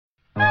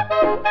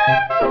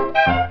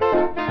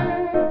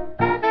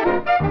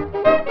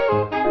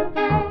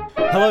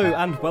Hello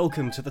and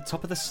welcome to the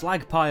Top of the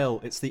Slag Pile.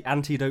 It's the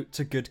antidote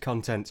to good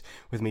content.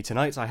 With me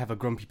tonight I have a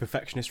grumpy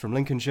perfectionist from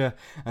Lincolnshire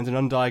and an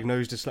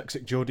undiagnosed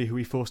dyslexic Geordie who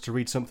we forced to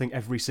read something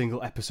every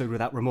single episode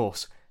without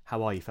remorse.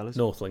 How are you, fellas?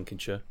 North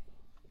Lincolnshire.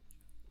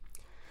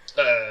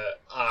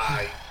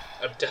 I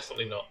am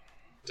definitely not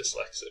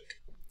dyslexic.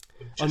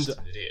 I'm just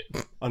an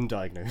idiot.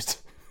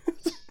 Undiagnosed.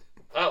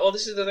 Well,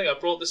 this is the thing. I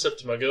brought this up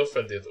to my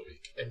girlfriend the other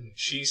week, and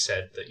she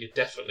said that you're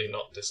definitely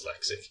not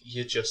dyslexic.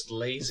 You're just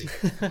lazy.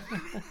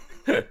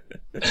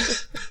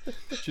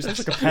 She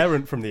sounds like a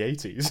parent from the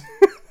 80s.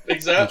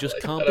 Exactly. You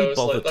just can't be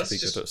bothered to be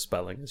good at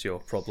spelling is your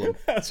problem.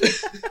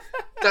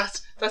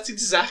 That's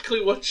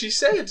exactly what she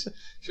said.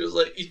 She was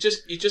like, you're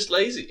just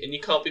lazy and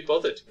you can't be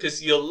bothered,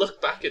 because you'll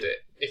look back at it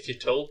if you're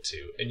told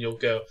to, and you'll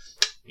go,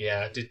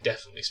 yeah, I did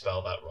definitely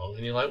spell that wrong.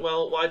 And you're like,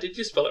 well, why did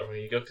you spell it wrong?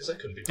 And you go, because I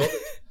couldn't be bothered.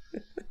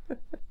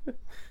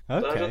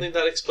 Okay. But I don't think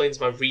that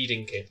explains my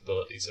reading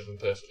capabilities, if I'm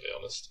perfectly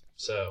honest.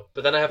 So,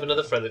 but then I have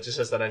another friend that just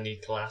says that I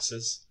need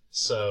glasses.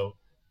 So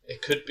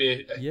it could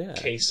be a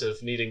case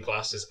of needing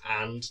glasses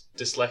and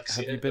dyslexia.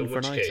 Have you been for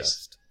an eye case,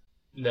 test?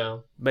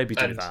 No. Maybe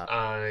do And that.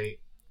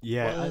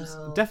 It's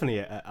definitely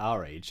at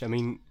our age. I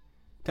mean,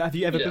 have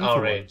you ever been our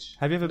for age.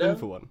 one? Have you ever been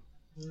for one?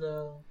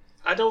 No.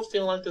 I don't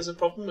feel like there's a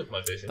problem with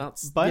my vision.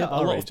 By a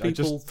our lot age, of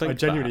people think I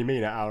genuinely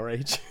mean at our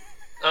age.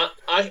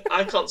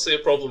 I can't see a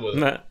problem with it.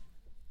 Nah.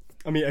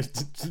 I mean,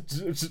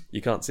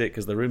 You can't see it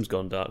because the room's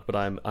gone dark, but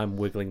I'm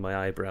wiggling my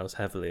eyebrows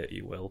heavily at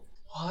you, Will.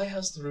 Why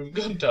has the room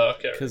gone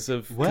dark, Eric? Because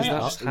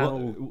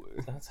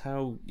that's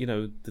how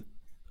the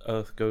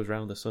Earth goes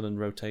round the sun and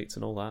rotates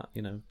and all that.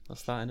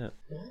 That's that, innit?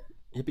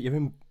 yeah, but you're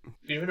in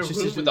a room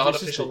with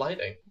artificial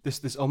lighting.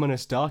 This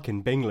ominous dark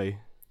in Bingley.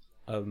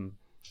 I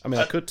mean,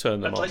 I could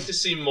turn them I'd on. like to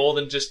see more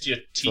than just your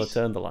So I teeth.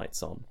 turn the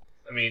lights on.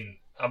 I mean,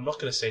 I'm not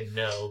going to say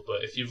no,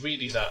 but if you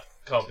really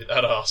can't be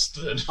that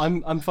arsed, then...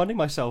 I'm finding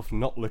myself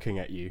not looking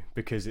at you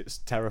because it's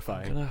I'm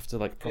terrifying. gonna have to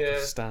proper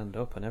stand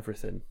up and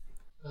everything.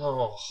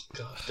 Oh,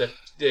 God.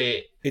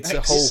 The It's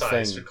a whole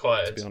exercise thing,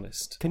 required. to be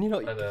honest. Can you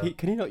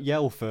not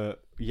yell for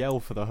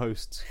the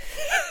hosts?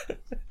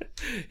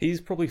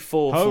 He's probably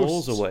 4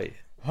 Hosts. floors away.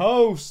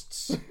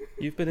 Hosts.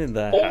 You've been in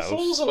their 4 house.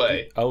 floors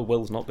away? Oh,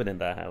 Will's not been in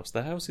their house.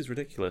 Their house is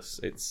ridiculous.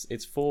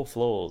 It's 4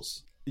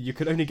 floors. You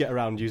can only get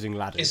around using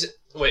ladders.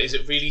 Is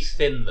it really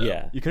thin, though?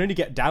 Yeah. You can only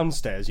get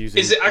downstairs using.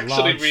 Is it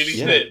actually large... really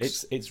Yeah, thin?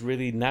 it's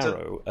really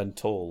narrow and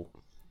tall,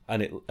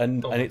 and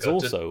it's God,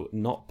 also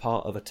not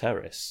part of a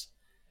terrace.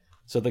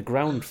 So the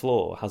ground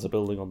floor has a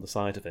building on the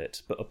side of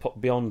it, but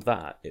beyond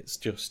that, it's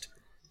just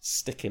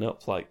sticking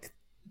up like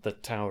the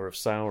Tower of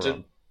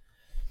Sauron.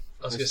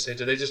 I was going to say,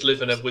 do they just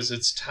live in a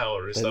wizard's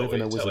tower? They live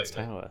in a wizard's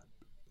tower.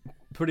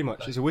 Pretty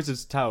much, it's a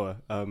wizard's tower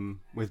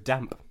with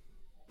damp.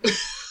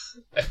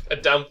 A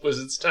damp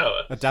wizard's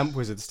tower? A damp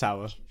wizard's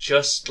tower.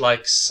 Just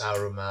like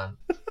Saruman.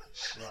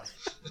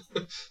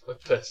 My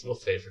personal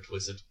favourite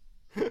wizard.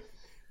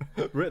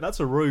 That's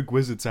a rogue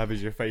wizard to have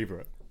as your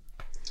favourite.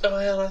 Oh,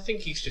 well, I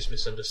think he's just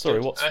misunderstood. Sorry,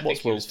 I think what's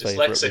he was Will's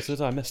favourite dyslexic.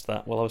 wizard? I missed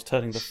that while I was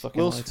turning the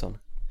fucking lights on.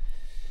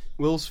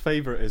 Will's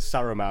favourite is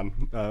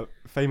Saruman,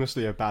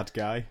 famously a bad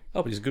guy.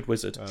 Oh, but he's a good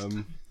wizard.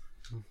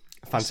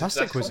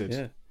 Fantastic Exactly. wizard.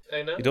 Yeah.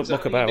 I know. You don't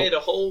muck about. He made a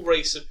whole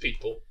race of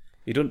people.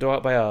 You don't do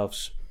out by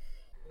halves.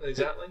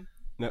 Exactly.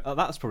 No,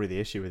 that's probably the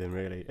issue with him,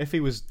 really. If he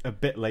was a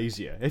bit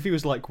lazier, if he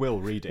was like Will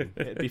reading,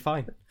 it'd be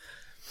fine.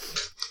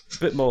 A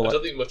bit more I don't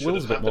like think much would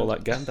Will's a have bit more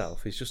like happened.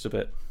 Gandalf. He's just a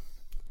bit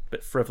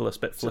frivolous,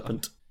 bit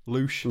flippant.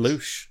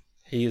 Louche.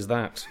 He is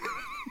that.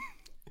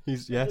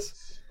 He's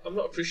yes. I'm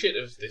not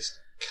appreciative of this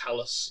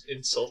callous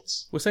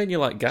insults. We're saying you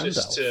like Gandalf.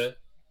 Just to...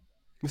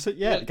 So,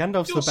 yeah,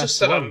 Gandalf's You the also best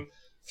said one. I'm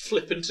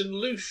flippant and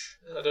louche.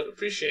 I don't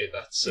appreciate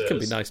that, sir. It can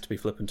be nice to be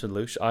flippant and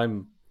louche.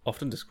 I'm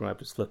often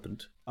described as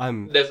flippant.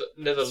 I'm Never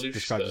louche,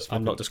 described though. as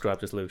I'm not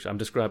described as louche. I'm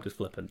described as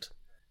flippant.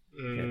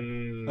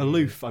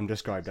 aloof. I'm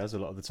described as a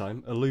lot of the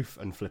time. Aloof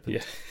and flippant.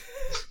 Yeah.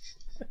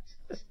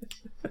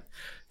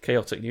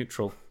 Chaotic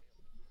neutral.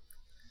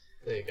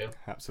 There you go.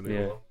 Absolutely.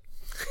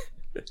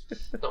 Yeah.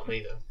 Not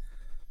me, though.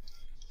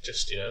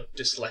 Just,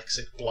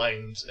 dyslexic,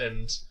 blind,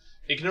 and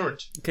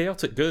ignorant.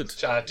 Chaotic good.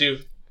 Which I do.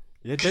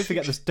 Yeah, don't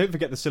forget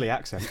the silly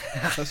accent.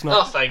 That's Oh,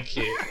 not. thank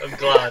you. I'm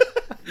glad.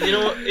 You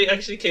know what? It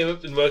actually came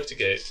up in work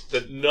today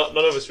that none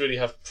of us really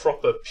have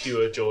proper,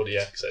 pure Geordie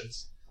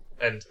accents.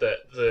 And that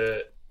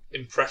the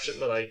impression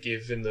that I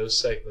give in those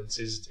segments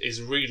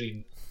is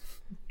really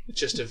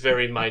just a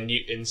very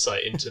minute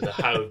insight into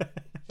how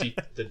deep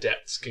the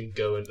depths can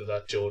go into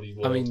that Geordie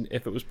world. I mean,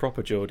 if it was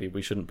proper Geordie,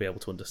 we shouldn't be able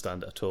to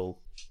understand it at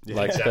all. Yeah.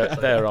 Like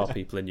Exactly. there are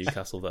people in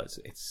Newcastle that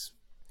it's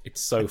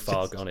so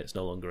far gone, it's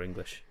no longer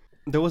English.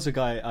 There was a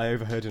guy I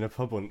overheard in a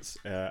pub once,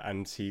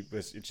 and he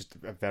was just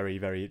a very,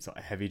 very sort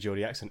of heavy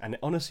Geordie accent, and it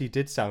honestly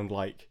did sound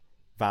like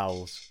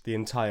vowels the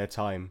entire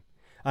time.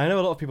 I know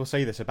a lot of people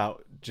say this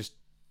about just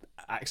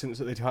accents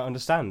that they can't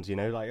understand. You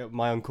know, like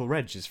my uncle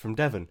Reg is from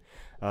Devon,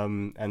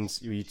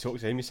 and you talk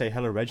to him, you say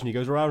hello, Reg, and he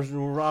goes around,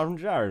 and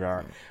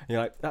you're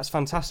like, that's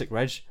fantastic,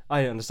 Reg.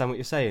 I don't understand what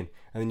you're saying,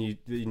 and then you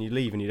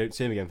leave and you don't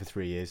see him again for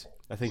 3 years.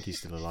 I think he's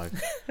still alive.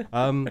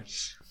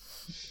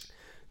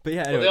 But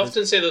yeah, anyway, they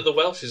often say that the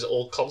Welsh is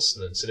all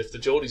consonants, and if the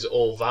Geordies are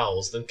all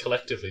vowels, then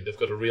collectively they've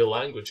got a real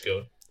language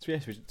going. So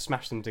yes, we should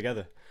smash them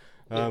together.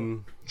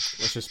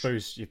 Which I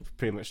suppose you're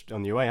pretty much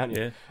on your way, aren't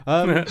you?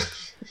 Yeah.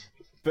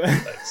 But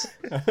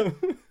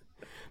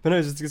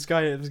no, this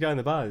guy in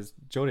the bar,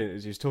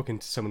 Geordie, he was talking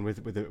to someone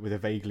with a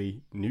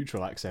vaguely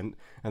neutral accent,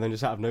 and then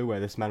just out of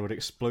nowhere, this man would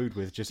explode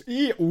with just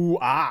ooh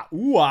ah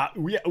ooh ah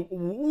ooh, yeah,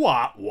 ooh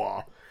ah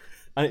wah,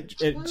 and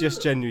it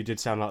just genuinely did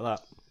sound like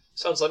that.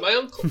 Sounds like my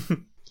uncle.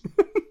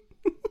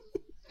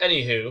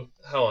 Anywho,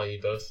 how are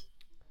you both?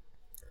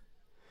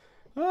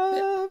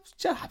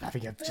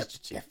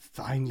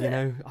 Fine, you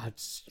know. I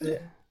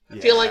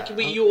feel like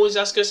you always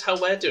ask us how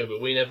we're doing, but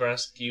we never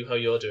ask you how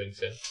you're doing,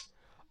 Finn.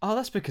 Oh,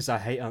 that's because I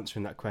hate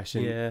answering that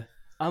question. Yeah.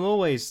 I'm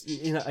always,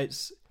 you know,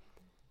 it's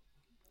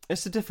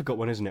a difficult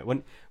one, isn't it?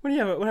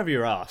 Whenever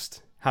you're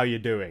asked how you're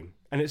doing,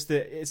 and it's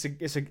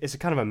a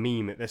kind of a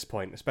meme at this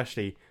point,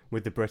 especially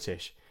with the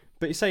British.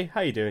 But you say, how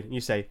you doing? And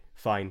you say,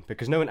 fine,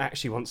 because no one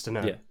actually wants to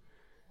know. Yeah.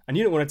 And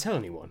you don't want to tell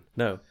anyone.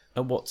 No.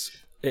 And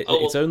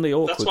it's only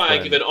awkward. That's why I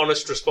give an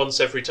honest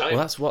response every time.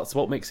 Well, that's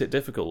what makes it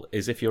difficult,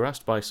 is if you're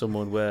asked by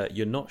someone where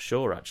you're not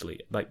sure,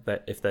 actually, like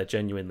if they're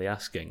genuinely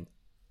asking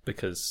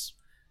because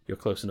you're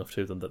close enough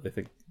to them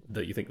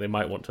that you think they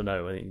might want to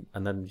know, and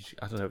then,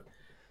 I don't know,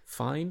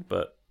 fine,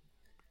 but,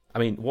 I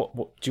mean, what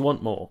do you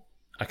want more?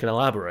 I can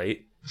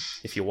elaborate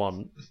if you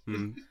want,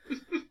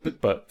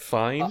 but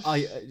fine.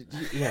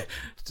 Yeah.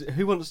 Do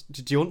you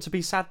want to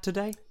be sad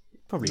today?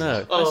 Probably no.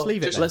 Not. Let's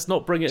leave it. Let's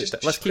not bring it.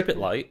 Let's keep it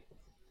light.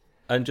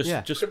 And just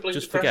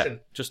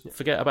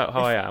forget about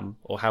how I am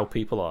or how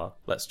people are.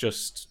 Let's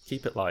just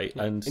keep it light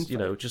and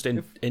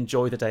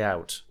enjoy the day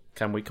out.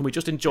 Can we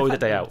just enjoy the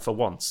day out for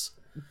once?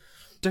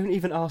 Don't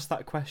even ask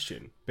that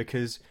question,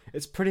 because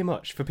it's pretty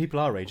much, for people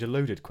our age, a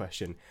loaded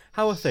question.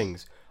 How are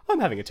things? I'm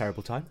having a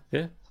terrible time.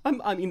 Yeah.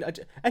 I mean,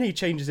 any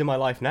changes in my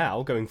life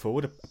now going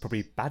forward are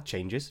probably bad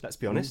changes. Let's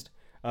be honest.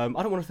 I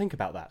don't want to think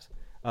about that.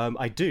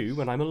 I do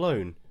when I'm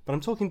alone, but I'm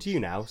talking to you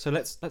now, so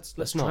let's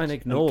not try and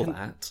ignore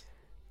that.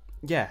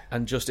 Yeah,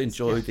 and just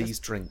enjoy these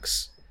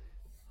drinks.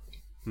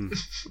 I'm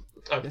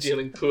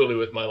dealing poorly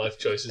with my life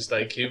choices,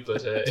 thank you.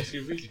 But if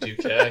you really do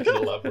care, I can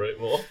elaborate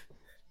more.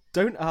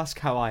 Don't ask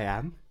how I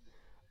am.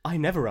 I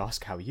never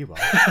ask how you are.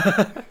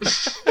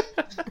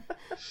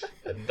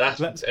 And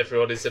that,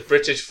 everyone, is a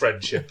British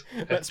friendship.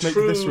 Let's make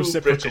this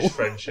reciprocal. British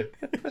friendship.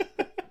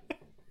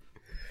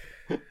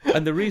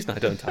 And the reason I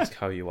don't ask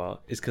how you are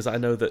is because I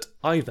know that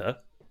either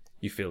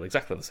you feel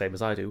exactly the same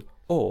as I do,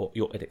 or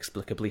you're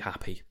inexplicably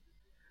happy.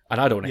 And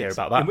I don't want to hear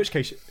about that. In which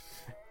case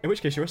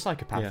you're a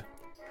psychopath. Yeah.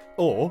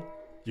 Or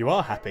you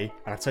are happy,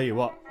 and I tell you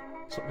what,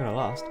 it's not going to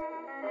last.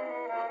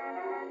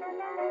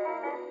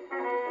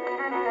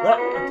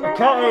 I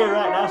can't hear you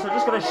right now, so I'm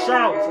just going to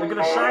shout. I'm going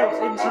to shout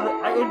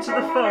into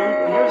the phone,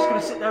 and you're just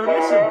going to sit there and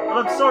listen. And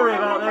I'm sorry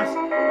about this.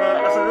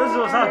 So this is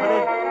what's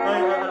happening.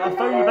 I'll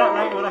phone you back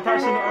later when I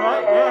catch it. All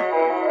right? Yeah.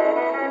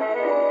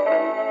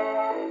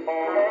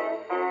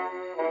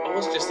 I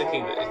was just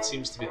thinking that it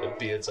seems to be that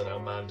beards are now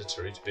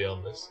mandatory to be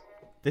on this.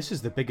 This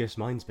is the biggest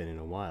mine's been in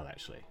a while,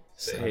 actually.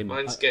 Same.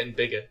 Mine's getting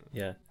bigger.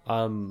 Yeah.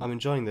 I'm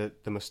enjoying the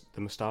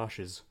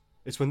moustaches.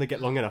 It's when they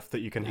get long enough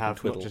that you can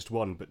have not just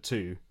one but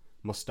two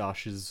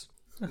moustaches.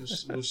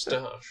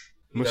 Moustache.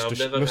 Mustache. No, I've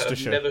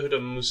never heard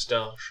of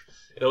moustache.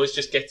 It always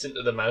just gets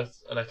into the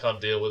mouth, and I can't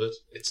deal with it.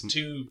 It's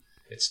too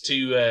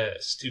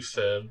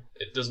firm.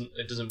 It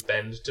doesn't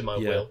bend to my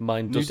will.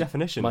 New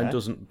definition. Mine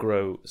doesn't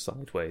grow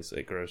sideways;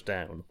 it grows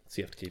down.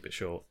 So you have to keep it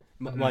short.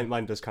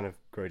 Mine does kind of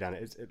grow down.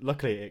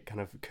 Luckily, it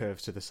kind of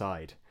curves to the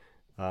side.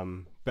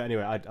 But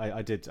anyway,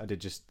 I did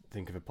just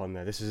think of a pun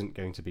there. This isn't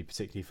going to be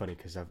particularly funny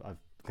because I'm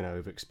going to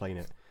over-explain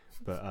it.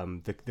 But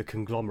the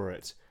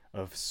conglomerate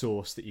of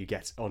sauce that you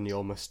get on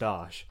your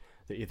moustache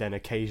that you then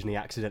occasionally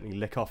accidentally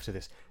lick off to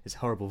this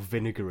horrible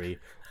vinegary,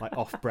 like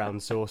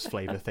off-brown sauce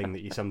flavour thing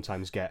that you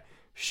sometimes get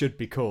should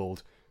be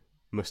called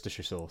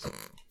Worcestershire sauce.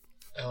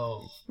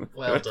 Oh,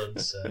 well done,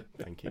 sir.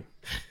 Thank you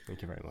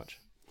very much.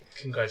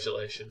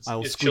 Congratulations.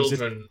 Your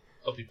children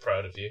will be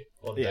proud of you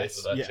one day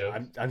for that joke.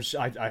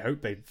 I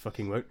hope they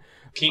fucking won't.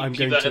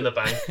 Keep that in the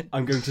bank.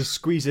 I'm going to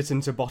squeeze it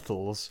into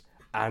bottles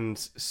and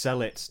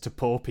sell it to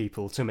poor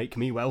people to make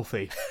me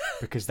wealthy,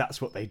 because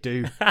that's what they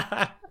do.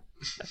 How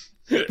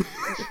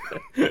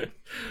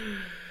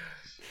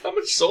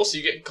much sauce are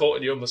you getting caught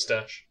in your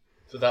moustache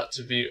for that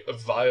to be a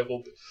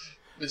viable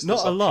business Not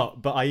option? a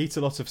lot, but I eat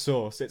a lot of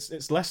sauce.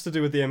 It's less to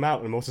do with the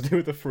amount and more to do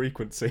with the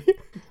frequency.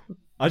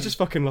 I just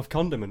fucking love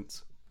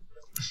condiments.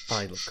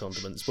 I love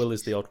condiments. Will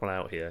is the odd one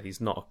out here. He's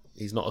not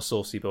a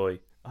saucy boy.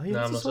 No,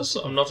 I'm not a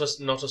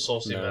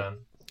saucy man.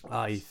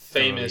 I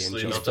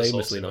famously not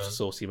a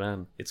saucy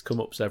man. It's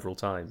come up several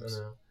times.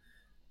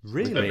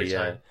 Really? Every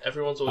time.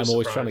 Everyone's always I'm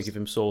always surprised. trying to give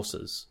him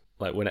sauces.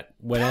 Like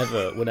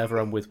whenever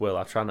I'm with Will,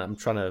 I'm trying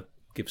to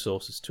give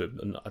sauces to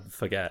him and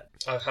forget.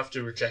 I'd have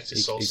to reject his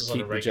He'd sauces on a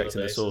keep regular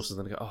rejecting basis. the sauces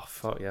and then go, oh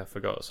fuck yeah, I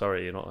forgot.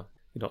 Sorry, you're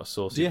not a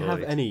saucy Do you boy.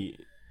 have any?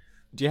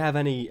 Do you have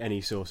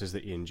any sauces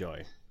that you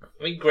enjoy?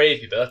 I mean,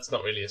 gravy, but that's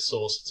not really a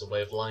sauce, it's a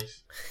way of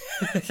life.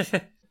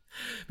 But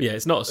yeah,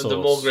 it's not a sauce. And the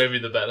more gravy,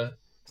 the better.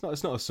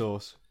 It's not a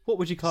sauce. What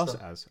would you class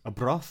it as? A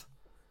broth?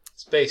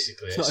 It's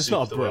basically It's a not- it's soup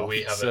not a the way broth.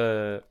 we have It's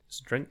it. it's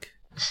a drink.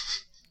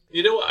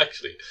 You know what,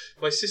 actually?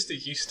 My sister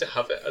used to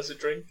have it as a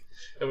drink,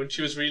 and when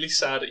she was really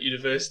sad at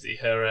university,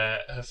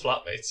 her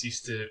flatmates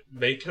used to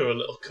make her a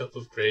little cup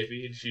of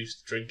gravy, and she used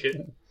to drink it.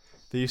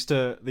 They used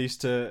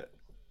to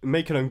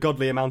make an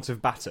ungodly amount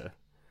of batter,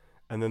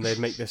 and then they'd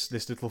make this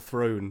little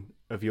throne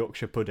of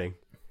Yorkshire pudding,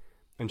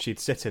 and she'd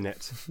sit in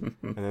it,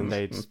 and then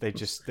they'd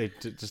just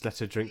let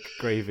her drink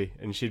gravy,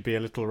 and she'd be a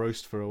little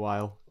roast for a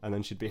while, and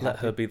then she'd be Let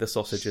happy. her be the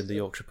sausage in the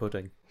Yorkshire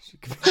pudding.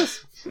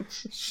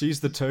 She's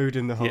the toad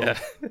in the hole. Yeah.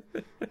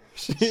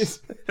 She's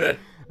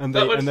and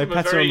That they went and they from a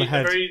pet her on the very-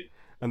 head. a very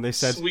And they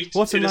said, sweet,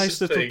 "What a nice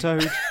innocent little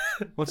thing."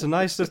 toad! What a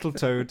nice little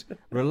toad!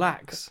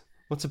 Relax.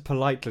 What a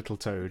polite little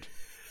toad."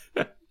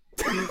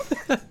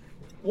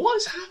 What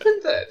has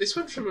happened there? This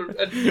went from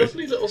a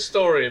lovely little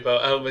story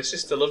about how my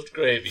sister loved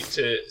gravy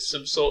to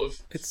some sort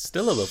of It's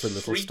still a lovely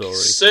little freak story.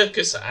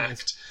 circus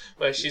act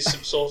where she's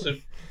some sort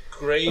of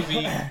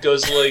gravy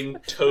guzzling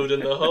toad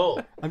in the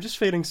hole. I'm just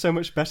feeling so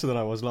much better than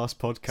I was last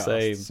podcast.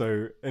 Same.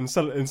 So in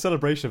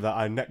celebration of that,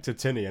 I necked a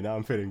tinny, and now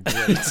I'm feeling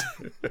great.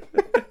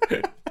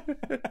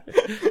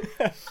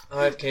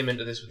 I came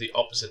into this with the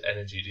opposite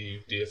energy to you,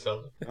 dear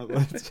fella.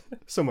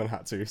 Someone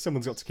had to.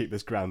 Someone's got to keep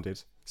this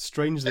grounded.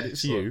 Strange that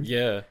it's you, Excellent.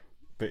 Yeah,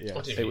 but yeah.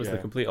 What do you it was yeah. the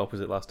complete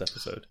opposite last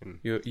episode.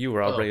 You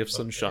were our Oh, ray of okay.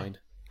 sunshine.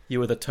 You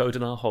were the toad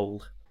in our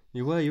hole.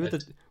 You were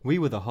we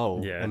were the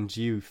hole, Yeah. and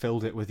you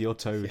filled it with your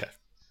toad. Yeah.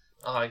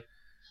 I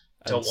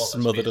don't And want that to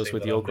be smothered the us thing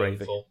with that your I'm known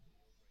gravy. for.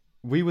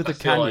 We were the I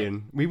feel like-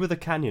 canyon. We were the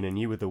canyon, and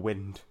you were the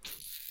wind.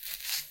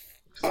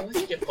 I think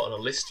you get put on a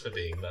list for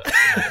being that, to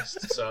be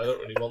honest, so I don't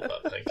really want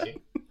that, thank you.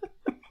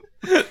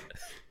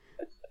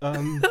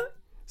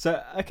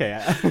 So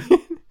okay.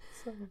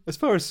 As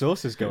far as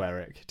sauces go,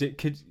 Eric,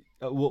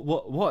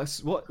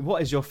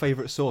 what is your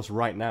favourite sauce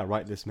right now,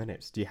 right this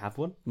minute? Do you have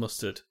one?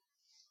 Mustard.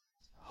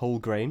 Whole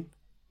grain,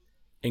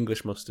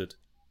 English mustard.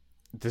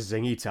 the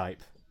zingy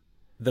type.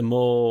 The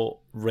more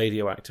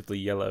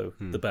radioactively yellow,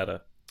 the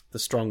better. The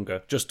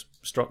stronger. Just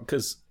strong,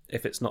 because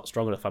if it's not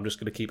strong enough, I'm just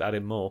going to keep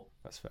adding more.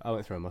 That's fair. I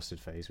went through a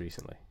mustard phase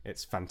recently.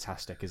 It's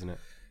fantastic, isn't it?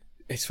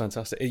 It's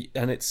fantastic.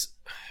 And it's...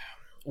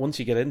 Once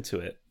you get into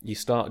it, you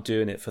start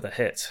doing it for the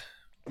hit.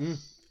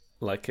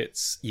 Like,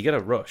 you get a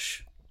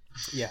rush.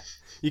 Yeah.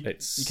 You can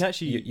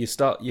actually... You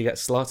get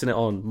slotting it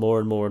on more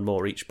and more and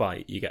more each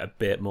bite. You get a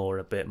bit more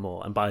and a bit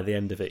more. And by the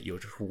end of it, you're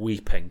just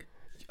weeping.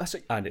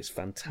 And it's You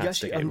fantastic.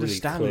 actually It really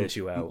understand. clears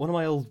you out. One of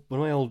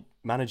my old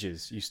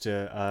managers used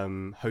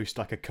to host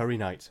like a curry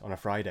night on a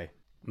Friday,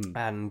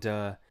 and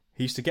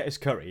he used to get his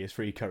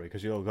free curry,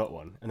 because we all got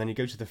one, and then he'd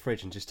go to the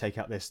fridge and just take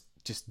out this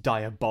just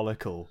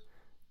diabolical,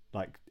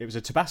 like, it was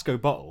a Tabasco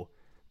bottle,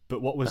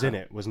 but what was in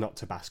it was not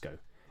Tabasco.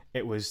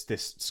 It was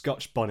this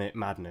Scotch bonnet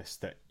madness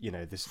that,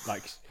 this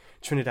like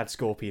Trinidad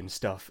Scorpion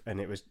stuff, and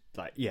it was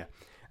like, yeah.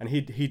 And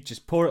he'd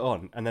just pour it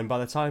on, and then by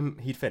the time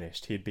he'd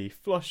finished, he'd be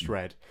flushed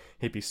red,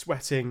 he'd be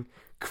sweating,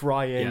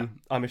 crying. Yeah.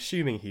 I'm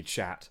assuming he'd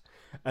shat,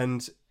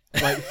 and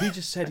like he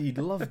just said he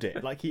loved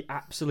it, like he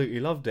absolutely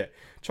loved it.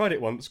 Tried it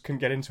once, couldn't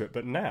get into it,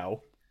 but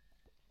now,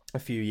 a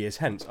few years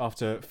hence,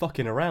 after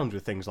fucking around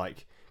with things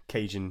like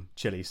Cajun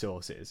chili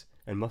sauces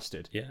and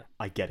mustard, Yeah.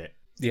 I get it.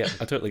 Yeah,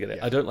 I totally get it.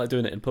 I don't like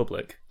doing it in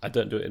public. I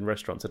don't do it in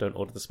restaurants. I don't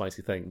order the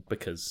spicy thing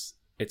because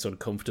it's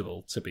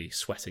uncomfortable to be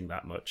sweating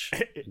that much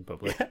in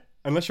public.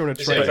 Unless you're on a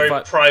It's a train. very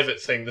But-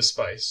 private thing, the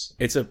spice.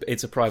 It's a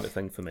private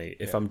thing for me.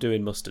 If I'm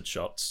doing mustard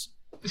shots,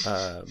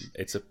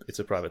 it's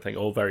a private thing.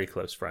 Or very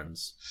close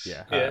friends.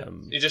 Yeah. Yeah,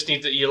 you just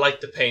need you like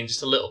the pain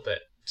just a little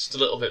bit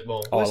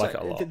more. Oh, I It's like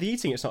it a lot. The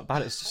eating, it's not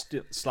bad. It's just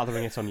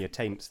slathering it on your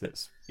taint.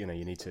 That's you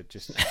need to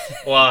just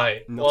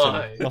Why?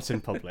 not in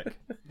public.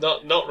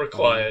 Not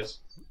required.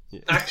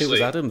 It Actually,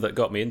 was Adam that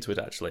got me into it.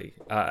 Actually,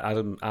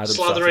 Adam started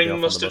me off slathering on the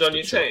mustard on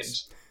your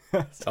shots.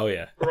 taint. Oh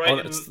yeah, Right Oh,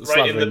 in- it's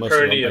right in slathering the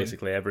mustard on perineum.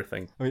 basically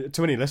everything. I mean,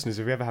 to any listeners,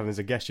 if we ever have him as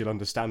a guest, you'll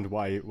understand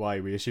why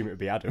we assume it would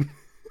be Adam.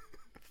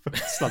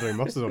 Slathering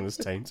mustard on his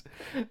taint.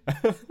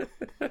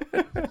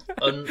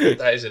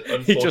 That is an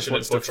He just unfortunate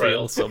wants to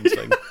portrayal. feel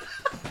something.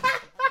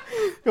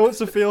 He wants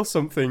to feel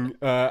something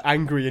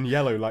angry and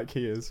yellow like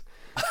he is.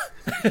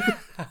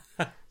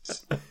 I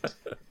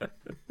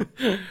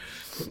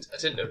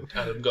didn't know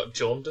Adam got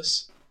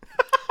jaundice.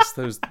 It's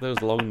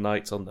those long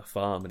nights on the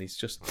farm, and he's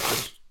just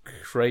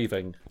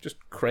craving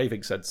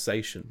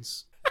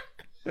sensations.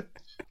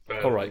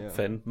 All right,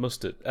 Finn,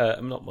 mustard.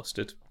 Not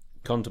mustard.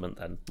 Condiment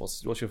then.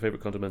 What's your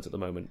favourite condiment at the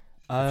moment?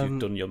 If you've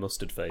done your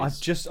mustard phase.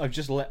 I've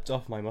just leapt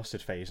off my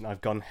mustard phase, and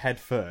I've gone head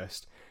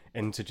first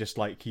into just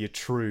like your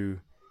true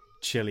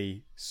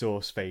chili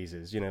sauce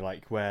phases.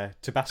 Like where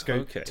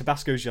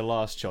Tabasco's your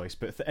last choice,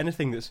 but for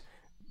anything that's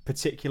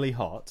particularly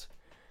hot,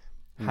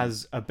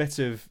 has a bit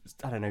of,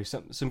 I don't know,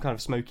 some kind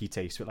of smoky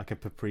taste to it, like a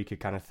paprika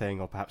kind of thing,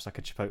 or perhaps like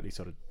a chipotle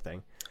sort of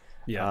thing.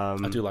 Yeah,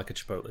 I do like a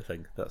chipotle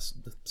thing. That's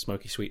the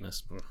smoky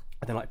sweetness. And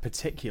then, like,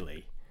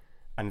 particularly,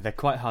 and they're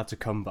quite hard to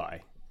come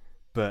by,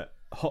 but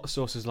hot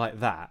sauces like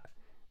that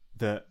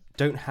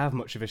don't have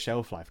much of a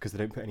shelf life because they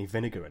don't put any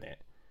vinegar in it.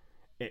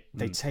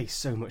 They taste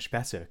so much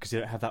better because you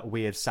don't have that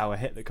weird sour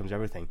hit that comes with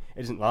everything.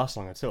 It doesn't last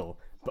long at all,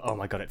 but oh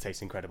my god, it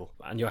tastes incredible.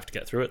 And you have to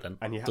get through it then.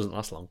 And It doesn't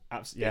last long.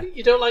 Yeah.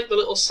 You don't like the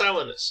little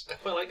sourness. I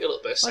quite like a little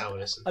bit of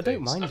sourness. I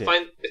don't mind it. I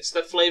find it's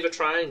the flavour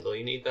triangle.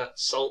 You need that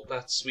salt,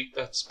 that sweet,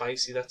 that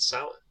spicy, that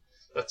sour.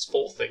 That's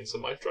 4 things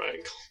on my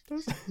triangle.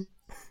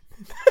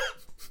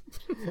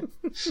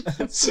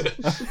 It's a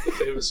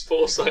famous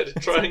 4-sided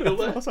triangle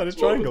there. 4-sided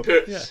triangle.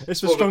 It's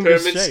the more of a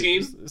strongest pyramid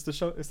shape. scheme.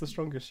 It's the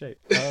strongest shape.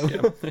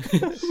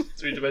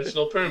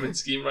 3-dimensional pyramid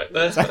scheme right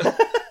there.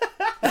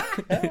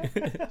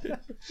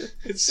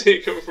 You'd see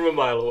it coming from a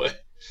mile away.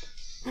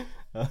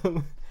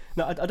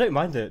 No, I don't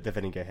mind the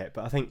vinegar hit,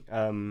 but I think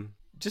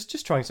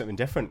just trying something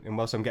different. And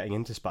whilst I'm getting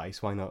into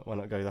spice, why not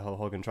go the whole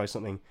hog and try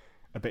something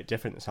a bit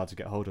different that's hard to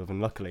get hold of? And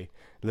luckily,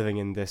 living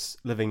in this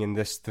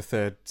the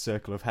third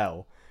circle of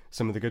hell,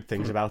 some of the good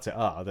things about it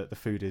are that the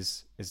food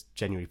is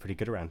genuinely pretty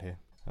good around here.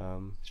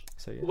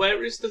 So yeah.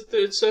 Where is the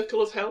third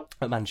circle of hell?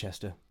 At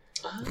Manchester.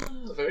 Ah,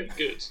 very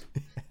good.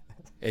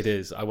 It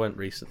is. I went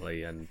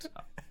recently, and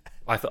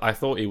I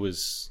thought he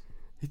was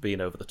being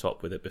over the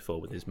top with it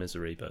before with his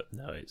misery, but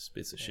no, it's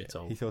a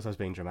shithole. He thought I was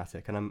being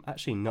dramatic, and I'm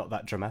actually not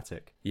that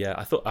dramatic. Yeah,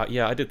 I thought.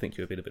 I did think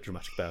you were being a bit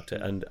dramatic about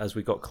it. And as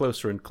we got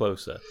closer and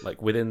closer, like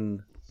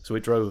so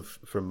we drove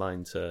from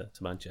mine to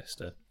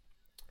Manchester,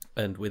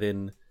 and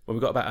when we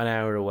got about an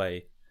hour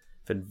away,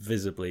 then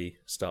visibly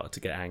started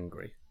to get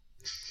angry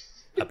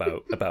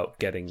about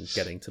getting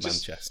to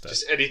Manchester.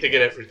 Just anything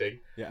and everything.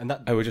 Yeah, and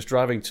I was just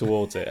driving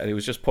towards it, and he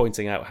was just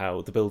pointing out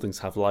how the buildings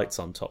have lights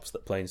on top so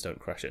that planes don't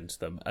crash into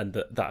them, and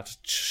that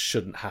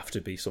shouldn't have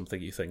to be something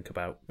you think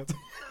about.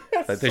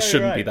 Like, they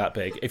shouldn't be that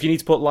big. If you need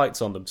to put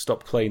lights on them,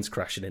 stop planes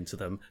crashing into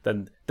them,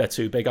 then they're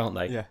too big, aren't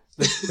they? Yeah.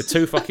 They're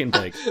too fucking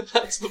big.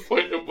 That's the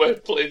point of where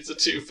planes are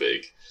too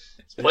big.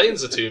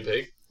 Planes are too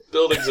big.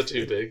 Buildings are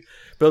too big.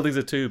 Buildings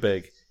are too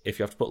big. If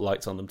you have to put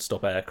lights on them to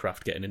stop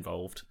aircraft getting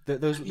involved. I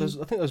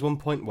think there was one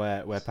point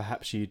where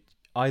perhaps you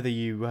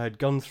had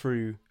gone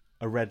through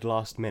a red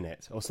last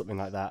minute or something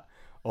like that,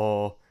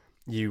 or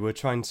you were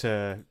trying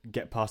to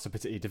get past a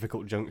particularly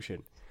difficult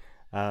junction.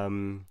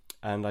 And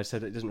I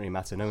said it doesn't really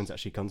matter. No one's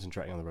actually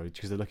concentrating on the road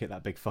because they're looking at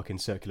that big fucking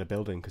circular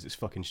building because it's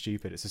fucking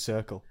stupid. It's a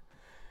circle.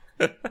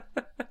 I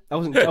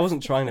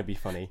wasn't trying to be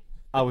funny.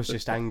 I was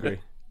just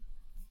angry.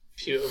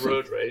 Pure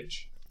road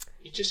rage.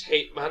 You just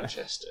hate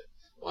Manchester.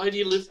 Why do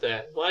you live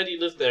there? Why do you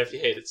live there if you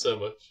hate it so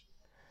much?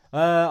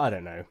 I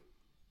don't know.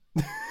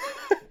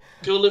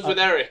 Go live with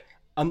Eric.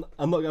 I'm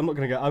not going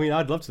to go. I mean,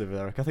 I'd love to live with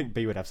Eric. I think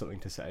B would have something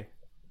to say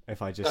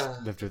if I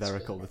just lived with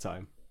Eric all the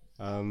time.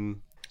 I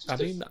mean, I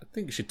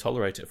think you should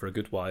tolerate it for a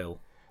good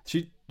while.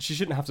 She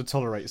shouldn't have to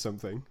tolerate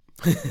something.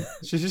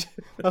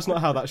 That's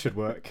not how that should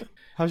work.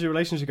 How's your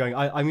relationship going?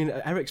 I mean,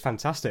 Eric's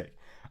fantastic.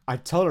 I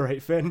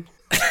tolerate Finn.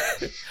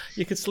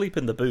 You could sleep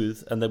in the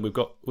booth, and then we've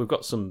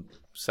got some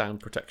sound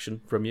protection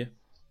from you.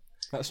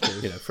 That's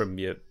true. You know, from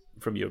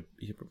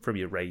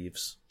your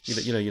raves.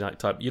 You know,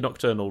 your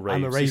nocturnal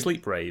raves. You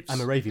sleep raves.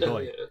 I'm a ravey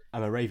boy. Yeah.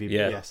 I'm a ravey boy.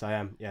 Yeah. Yes, I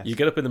am. Yes. You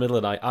get up in the middle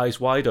of the night, eyes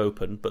wide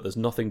open, but there's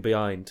nothing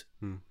behind.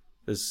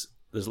 There's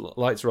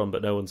lights are on,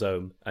 but no one's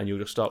home, and you'll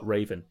just start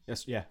raving.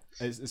 Yes, yeah.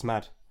 It's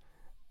mad.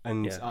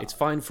 And It's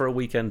fine for a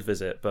weekend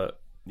visit, but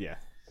yeah.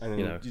 And then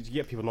you know. you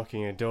get people knocking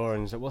on your door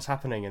and say, "What's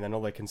happening?" And then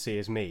all they can see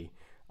is me.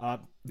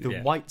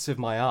 The whites of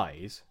my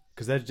eyes,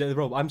 because they're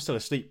rolled. I'm still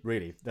asleep,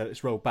 really.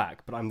 It's rolled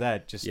back, but I'm there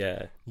just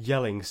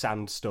yelling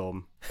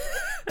sandstorm.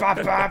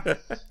 Bab, bab.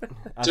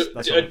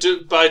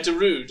 By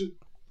Darude.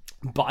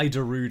 By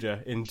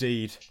Daruda,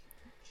 indeed.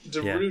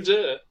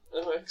 Daruda.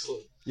 Oh,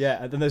 excellent.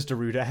 Yeah, and then there's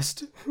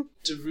Darudest.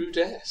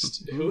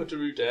 Darudest. Who are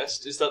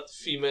Darudest? Is that the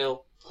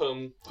female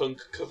punk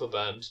cover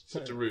band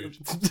for Darude?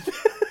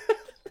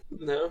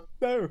 No?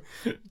 No.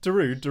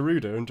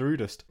 Daruda, and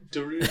Darudest.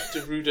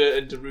 Daruda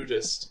and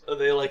Darudest. Are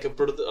they like a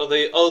brother? Are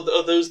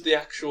those the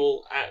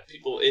actual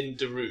people in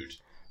Darude?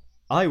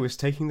 I was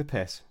taking the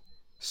piss.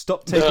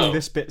 Stop taking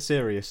this bit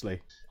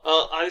seriously.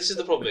 This is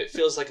the problem. It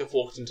feels like I've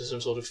walked into some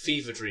sort of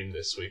fever dream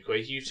this week, where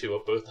you two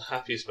are both the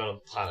happiest men on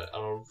the planet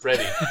and are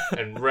ready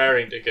and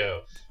raring to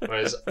go,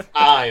 whereas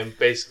I am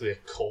basically a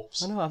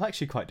corpse. I know, I'm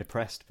actually quite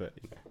depressed, but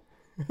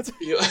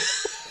You're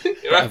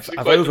I've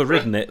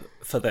overridden it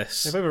for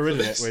this. I've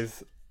overridden it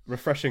with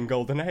refreshing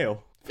golden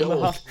ale from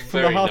the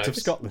very heart nice. of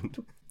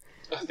Scotland.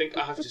 I think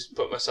I have just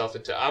put myself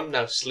into. I'm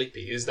now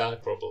sleepy. Is that a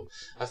problem?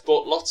 I've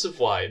bought lots of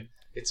wine.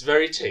 It's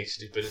very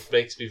tasty, but it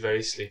makes me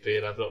very sleepy,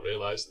 and I've not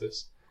realised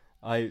this.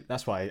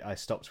 That's why I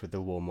stopped with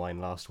the warm wine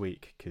last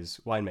week, because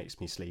wine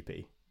makes me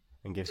sleepy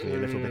and gives me a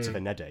little bit of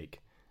a headache.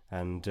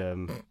 And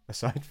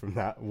aside from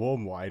that,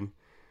 warm wine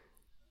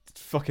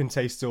fucking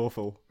tastes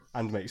awful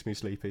and makes me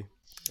sleepy.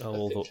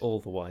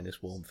 All the wine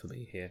is warm for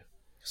me here.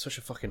 It's such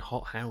a fucking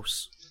hot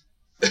house.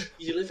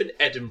 You live in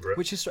Edinburgh,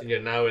 Which is- and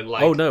you're now in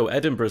like Oh no,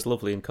 Edinburgh's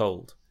lovely and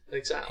cold.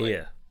 exactly.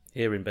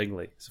 Here in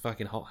Bingley, it's a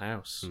fucking hot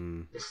house.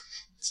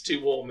 It's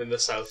too warm in the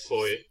south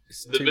for you.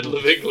 It's The too middle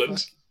warm. of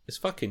England. It's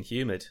fucking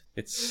humid.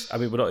 I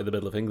mean, we're not in the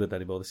middle of England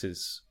anymore.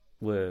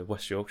 We're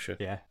West Yorkshire.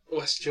 Yeah,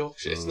 West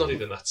Yorkshire. It's not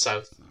even that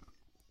south.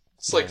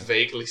 It's like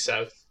vaguely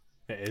south.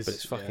 it is. But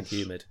it's fucking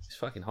humid. It's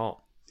fucking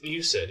hot.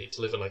 You sir need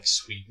to live in like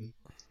Sweden.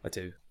 I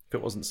do. If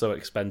it wasn't so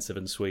expensive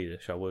and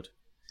Swedish, I would.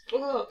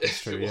 Well,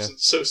 if true, it yeah. wasn't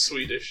so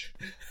Swedish.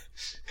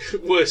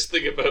 Worst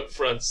thing about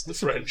France, the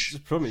French.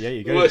 Probably, yeah,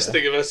 you go Worst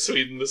there. thing about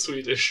Sweden, the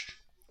Swedish.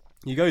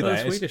 You go The there.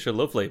 it's- Swedish are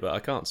lovely, but I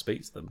can't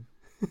speak to them.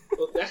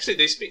 Well, actually,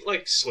 they speak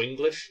like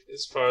Swinglish,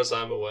 as far as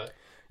I'm aware.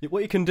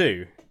 What you can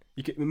do,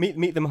 you can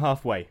meet them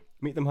halfway.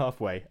 Meet them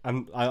halfway,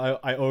 and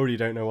I already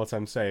don't know what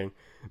I'm saying.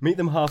 Meet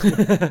them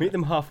meet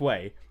them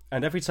halfway,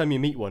 and every time you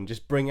meet one,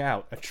 just bring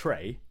out a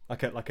tray,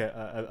 like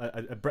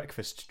a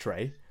breakfast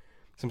tray,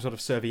 some sort of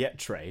serviette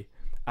tray,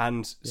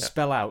 and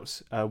spell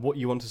out what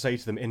you want to say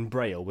to them in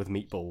Braille with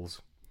meatballs,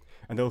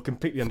 and they'll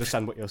completely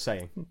understand what you're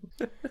saying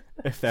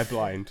if they're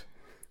blind.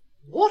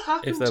 What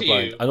happened If they're to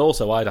blind. you? And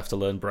also, I'd have to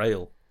learn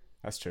Braille.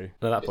 That's true.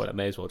 And at that point, I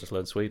may as well just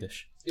learn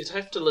Swedish. You'd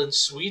have to learn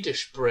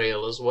Swedish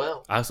Braille as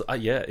well.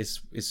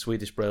 Is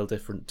Swedish Braille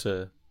different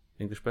to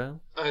English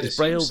Braille? I'd Is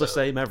Braille assume the so.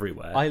 same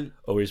everywhere?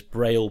 Or is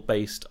Braille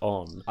based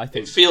on I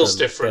think It feels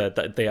different.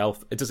 the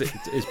alpha?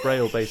 Is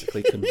Braille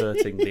basically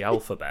converting the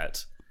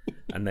alphabet,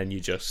 and then you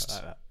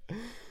just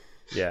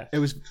yeah? it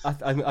was.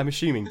 I'm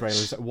assuming Braille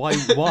is.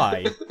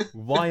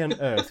 Why on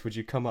earth would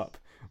you come up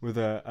with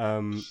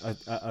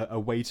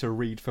a way to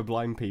read for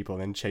blind people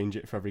and then change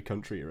it for every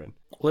country you're in?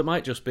 Well, it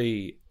might just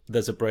be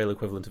there's a Braille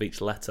equivalent of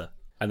each letter,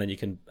 and then you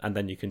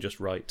can just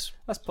write.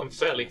 I'm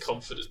fairly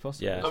confident.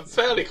 Possible. Yeah. I'm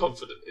fairly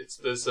confident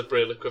there's a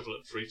Braille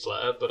equivalent for each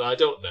letter, but I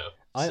don't know.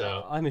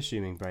 So I'm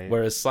assuming Braille.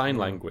 Whereas sign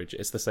language,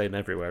 it's the same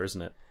everywhere,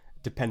 isn't it?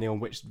 Depending on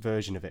which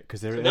version of it,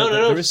 because there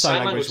No, is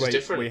sign language is where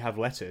different. you have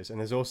letters, and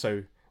there's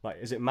also like,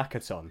 is it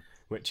Makaton,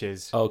 which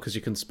is, Oh, because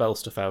you can spell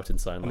stuff out in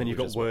sign language. and then you've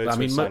got as well. words I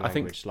mean, with sign I think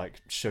language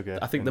like sugar.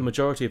 I think the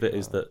majority of it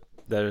is that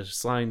there are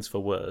signs for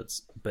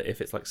words, but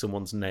if it's like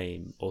someone's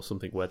name or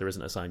something where there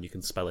isn't a sign, you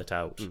can spell it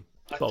out.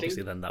 But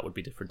obviously, then that would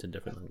be different in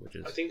different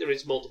languages. I think there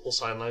is multiple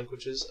sign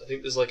languages. I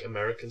think there's like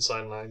American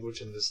Sign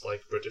Language and there's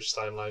like British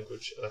Sign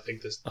Language, and I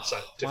think there's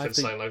different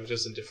sign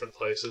languages in different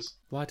places.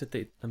 Why did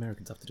the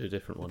Americans have to do a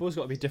different one? They've always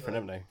got to be different,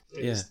 haven't they?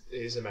 It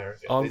is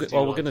American. Oh, They do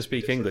we're like going to be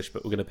speak different. English,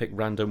 but we're going to pick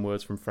random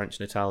words from French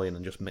and Italian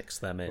and just mix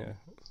them in. Yeah.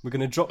 We're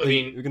gonna drop the. I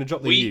mean, we're gonna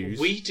drop the we U's.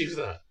 we do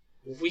that.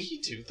 We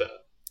do that.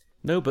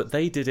 No, but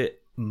they did it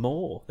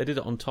more. They did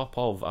it on top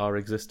of our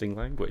existing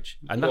language,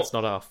 and that's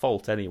not our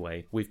fault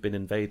anyway. We've been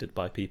invaded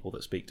by people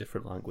that speak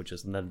different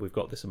languages, and then we've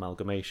got this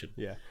amalgamation.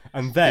 Yeah,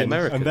 and then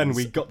Americans-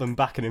 we got them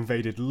back and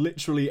invaded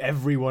literally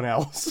everyone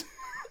else.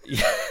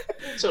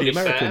 It's The only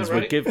Americans fair,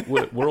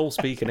 right? we're all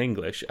speaking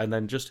English, and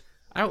then just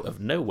out of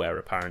nowhere,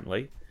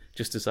 apparently,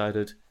 just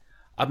decided,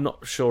 I'm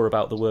not sure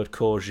about the word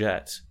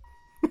courgette.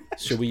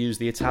 Shall we use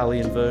the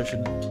Italian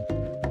version?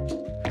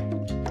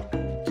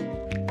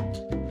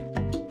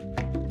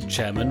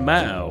 Chairman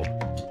Mao.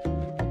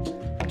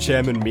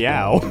 Chairman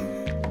Meow.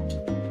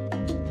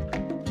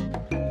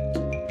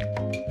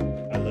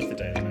 I love the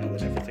Daily Mail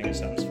and everything it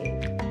stands for.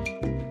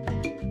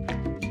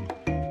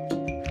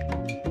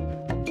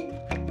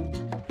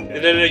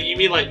 No, you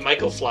mean like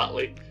Michael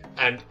Flatley.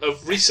 And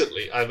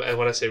recently,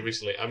 when I say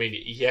recently, I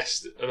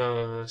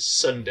mean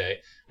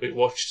Sunday, we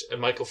watched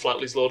Michael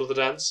Flatley's Lord of the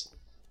Dance,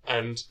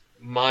 and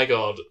my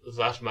God,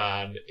 that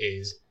man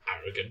is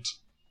arrogant.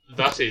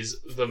 That is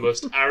the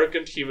most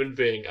arrogant human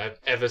being I've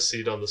ever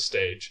seen on the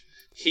stage.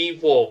 He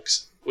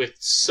walks with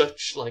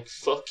such like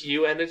fuck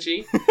you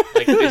energy.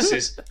 Like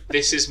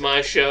this is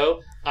my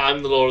show.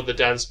 I'm the Lord of the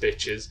Dance,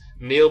 bitches.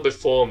 Kneel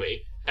before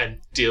me and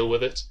deal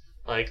with it.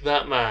 Like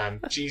that man,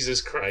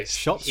 Jesus Christ.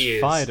 Shots he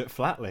is, fired at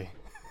Flatley.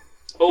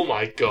 Oh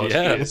my God,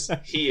 Yeah.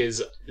 he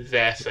is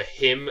there for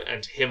him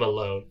and him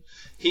alone.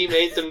 He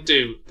made them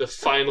do the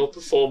final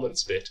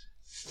performance bit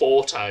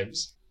 4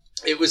 times.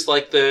 It was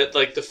like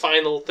the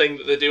final thing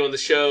that they do on the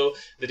show.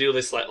 They do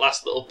this like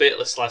last little bit,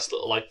 this last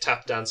little like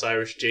tap dance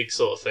Irish jig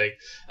sort of thing,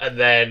 and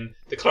then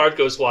the crowd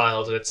goes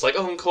wild, and it's like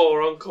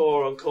encore,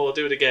 encore, encore,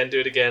 do it again,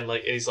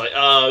 like, and he's like,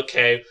 oh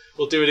okay,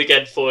 we'll do it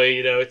again for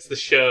you, it's the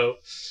show.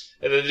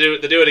 And then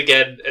they do it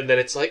again, and then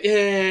it's like,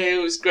 yay,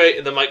 it was great.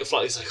 And then Michael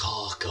Flatley's like,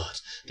 oh God,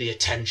 the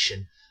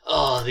attention.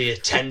 Oh, the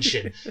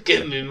attention.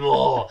 Give me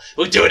more.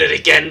 We're doing it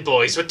again,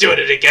 boys. We're doing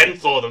it again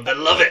for them. They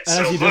love it And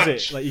so as he much.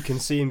 does it, like you can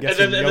see him And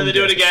getting then they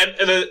do it again,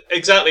 and then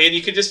exactly, and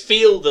you can just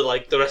feel the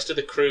rest of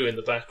the crew in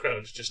the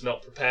background just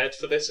not prepared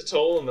for this at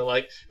all, and they're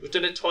like, "We've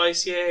done it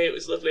twice, yay! It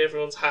was lovely,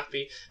 everyone's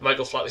happy." And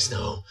Michael Flatley's,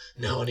 "No,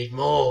 I need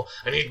more,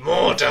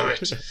 damn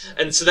it!"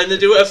 And so then they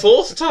do it a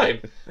 4th time.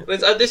 And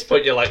it's, at this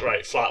point, you're like,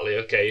 "Right, Flatley,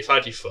 okay, you've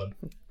had your fun,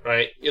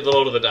 right? You're the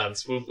Lord of the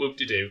Dance.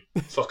 Whoop-de-doo,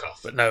 fuck off."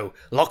 But no,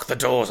 lock the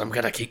doors, I'm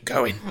going to keep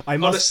going. I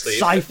must honestly,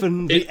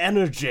 siphon the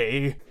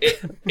energy.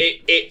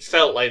 It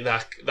felt like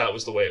that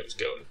was the way it was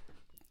going.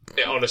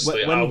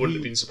 Honestly, When I wouldn't he-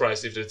 have been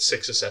surprised if he did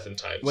 6 or 7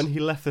 times. When he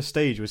left the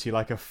stage, was he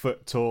like a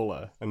foot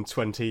taller and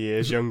 20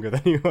 years younger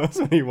than he was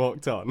when he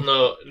walked on?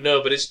 No,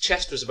 but his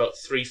chest was about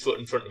 3 foot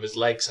in front of his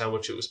legs. How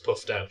much it was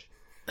puffed out.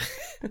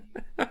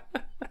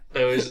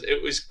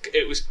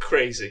 It was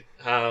crazy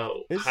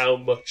how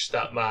much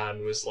that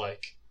man was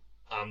like,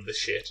 I'm the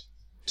shit.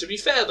 To be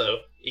fair though,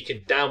 he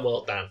can damn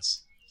well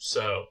dance.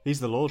 So He's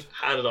the Lord.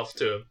 hand it off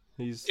to him.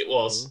 It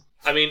was.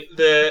 I mean,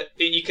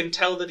 you can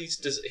tell that he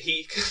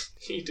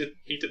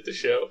did the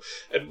show,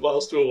 and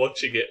whilst we were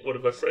watching it, one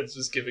of my friends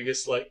was giving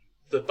us like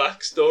the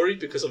backstory,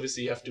 because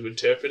obviously you have to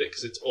interpret it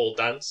because it's all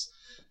dance,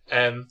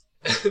 and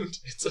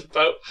it's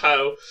about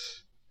how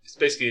it's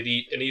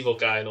basically an evil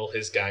guy and all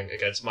his gang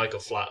against Michael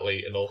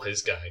Flatley and all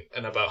his gang,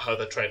 and about how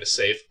they're trying to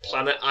save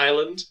Planet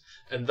Island,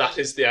 and that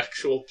is the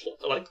actual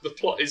the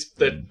plot is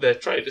that they're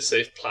trying to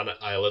save Planet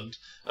Island,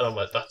 and I'm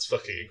like, that's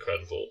fucking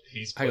incredible.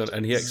 Hang on,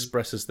 and he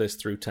expresses this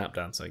through tap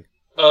dancing.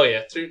 Oh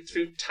yeah, through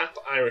tap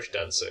Irish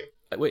dancing.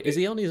 Wait, is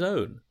he on his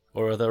own,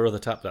 or are there other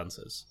tap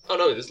dancers? Oh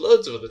no, there's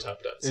loads of other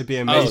tap dancers. It'd be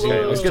Oh, amazing.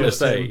 okay. I was going to Just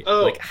say, him.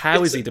 Oh,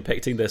 how is it's- he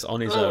depicting this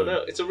on his Oh own?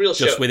 no, it's a real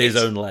show. Just with his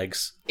It's- own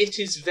legs. It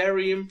is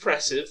very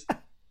impressive.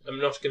 I'm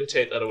not going to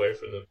take that away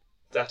from them.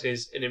 That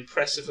is an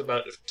impressive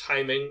amount of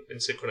timing and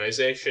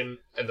synchronization,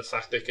 and the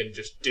fact they can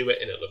just do it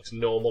and it looks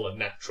normal and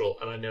natural.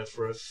 And I know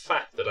for a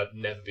fact that I'd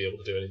never be able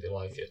to do anything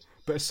like it.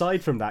 But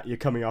aside from that, you're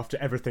coming after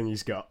everything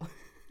he's got.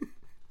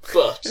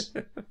 But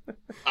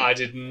I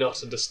did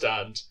not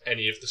understand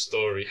any of the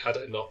story had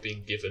I not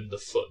been given the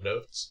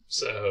footnotes.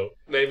 So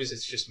maybe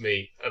it's just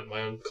me and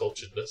my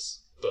unculturedness.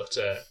 But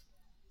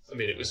I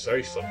mean, it was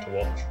very fun to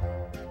watch.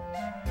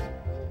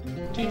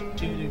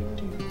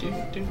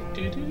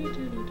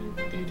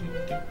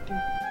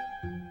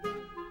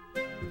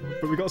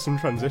 But we got some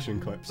transition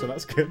clips, so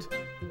that's good.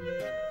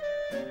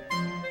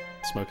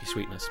 Smoky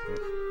sweetness.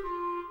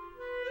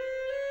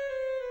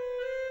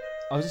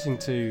 I was listening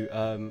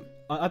to.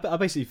 I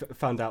basically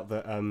found out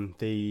that I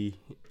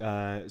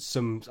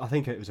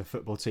think it was a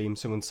football team.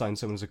 Someone signed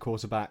someone as a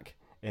quarterback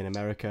in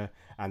America,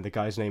 and the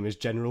guy's name is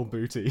General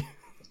Booty.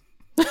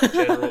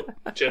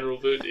 General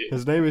Booty.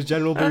 His name is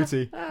General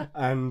Booty,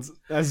 and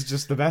that's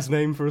just the best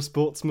name for a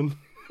sportsman.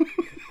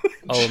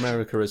 Oh,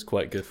 America is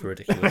quite good for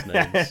ridiculous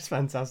names. It's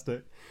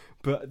fantastic.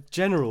 But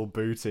General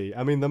Booty,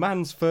 I mean, the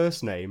man's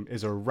first name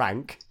is a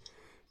rank.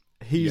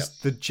 He's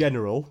the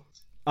general.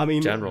 I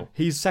mean, General.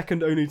 He's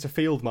second only to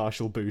Field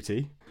Marshal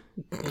Booty.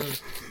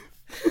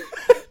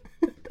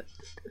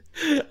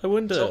 I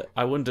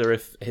wonder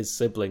if his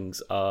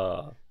siblings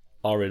are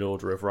in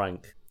order of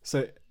rank.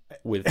 So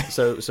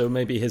So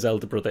maybe his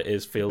elder brother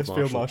is Field it's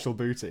Marshal. Field Marshal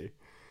Booty.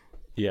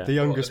 Yeah. The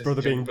youngest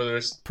brother being brother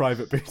is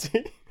Private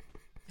Booty.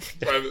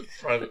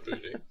 private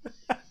Booty.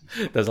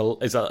 It's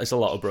a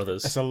lot of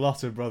brothers. It's a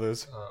lot of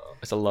brothers.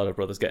 It's a lot of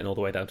brothers getting all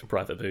the way down to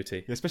Private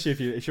Booty. Especially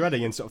if you're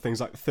adding in sort of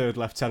things like Third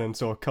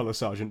Lieutenant or Colour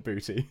Sergeant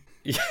Booty.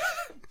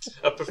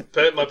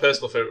 My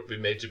personal favourite would be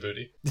Major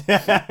Booty.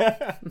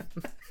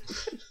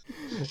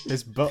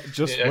 His butt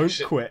just Yeah, won't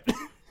actually- quit.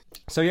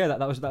 So yeah, that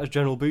was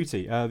General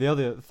Booty. The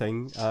other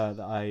thing that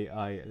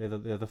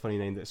the other funny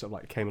name that sort of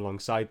like came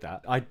alongside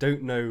that, I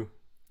don't know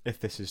if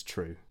this is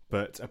true,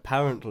 but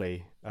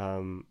apparently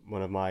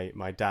one of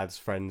my dad's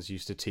friends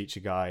used to teach a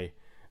guy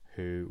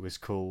who was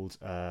called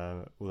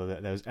there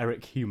was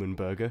Eric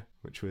Humanberger,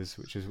 which is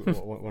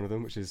one of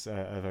them, which is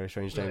a very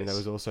strange name. And there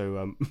was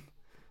also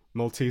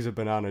Malteser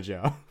Banana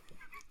Jar.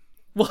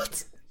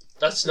 What?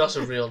 That's not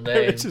a real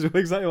name. Which is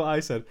exactly what I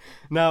said.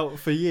 Now,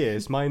 for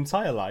years, my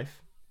entire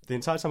life, the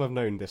entire time I've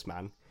known this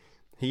man,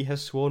 he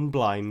has sworn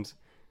blind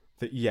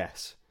that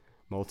yes,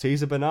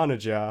 Malteser Banana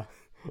Jar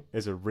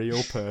is a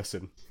real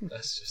person.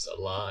 That's just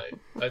a lie.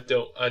 I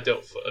don't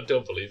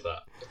believe that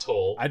at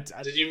all.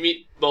 Did you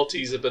meet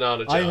Malteser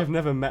Banana Jar? I have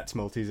never met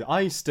Malteser.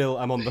 I still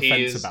am on the He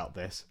fence is- about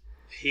this.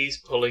 He's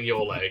pulling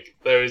your leg.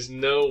 There is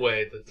no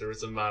way that there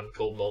is a man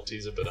called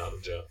Malteser Banana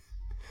Jar.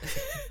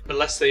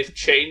 Unless they've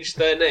changed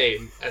their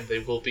name and they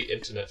will be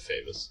internet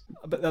famous.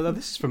 But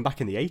this is from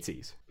back in the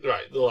 80s.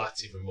 Right, well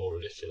that's even more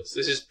ridiculous.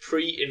 This is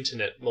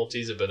pre-internet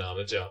Malteser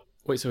Banana Jar.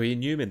 Wait, so he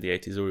knew him in the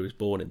 80s or he was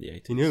born in the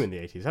 80s? He knew him in the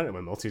 80s. I don't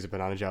know when Malteser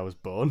Banana Jar was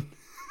born.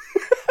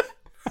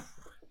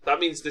 That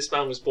means this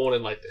man was born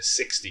in like the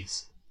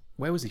 60s.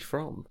 Where was he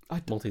from?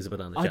 Malteser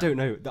Banana I Jar. don't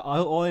know.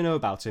 All I know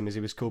about him is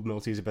he was called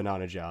Malteser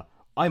Banana Jar.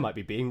 I might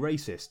be being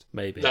racist.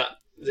 Maybe.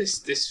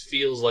 This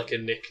feels like a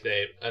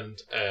nickname,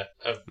 and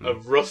a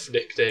rough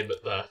nickname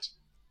at that.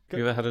 Have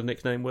you ever had a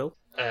nickname, Will?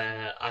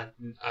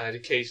 I'd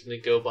occasionally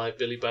go by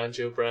Billy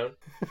Banjo Brown.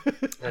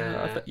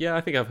 Yeah,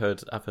 I think I've heard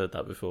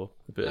that before.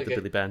 A bit of the Okay.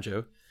 Billy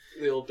Banjo.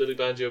 The old Billy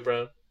Banjo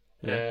Brown.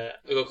 Yeah.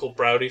 I got called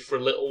Browdy for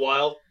a little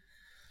while.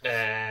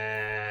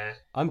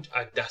 I'm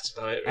That's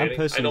about it, I'm really. I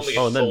personally- don't think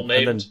Oh, it's and full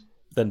then named.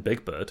 then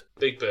Big Bird.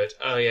 Big Bird.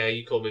 Oh yeah,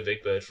 you called me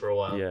Big Bird for a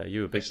while. Yeah,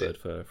 you were Big Actually-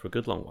 Bird for a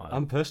good long while.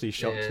 I'm personally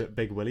shocked Yeah. that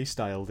Big Willie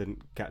style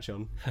didn't catch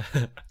on.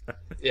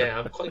 Yeah,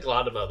 I'm quite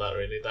glad about that,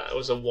 really. That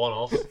was a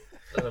one-off,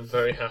 and I'm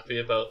very happy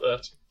about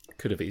that.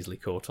 Could have easily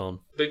caught on.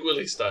 Big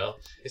Willie style.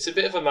 It's a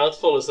bit of a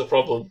mouthful is the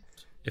problem.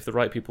 if the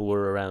right people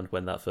were around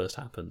when that first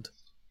happened,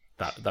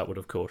 that would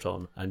have caught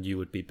on, and you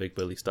would be Big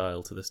Willie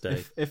style to this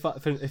day.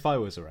 If I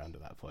was around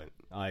at that point,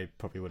 I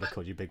probably would have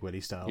called you Big Willie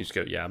style. You just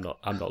go, yeah, I'm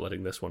not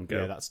letting this one go.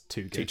 Yeah, that's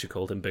too good. Teacher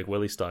called him Big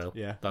Willie style.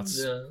 Yeah.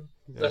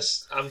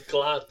 I'm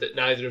glad that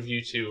neither of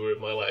you two were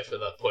in my life at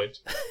that point.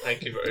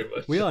 Thank you very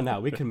much. We are now.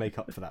 We can make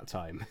up for that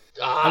time.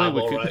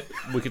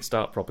 We could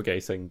start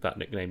propagating that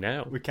nickname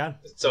now. We can.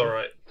 It's all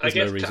right. There's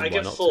no reason I why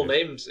get not full to.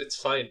 names. It's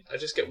fine. I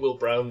just get Will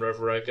Brown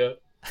wherever I go.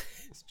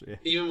 Yeah.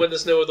 Even when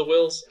there's no other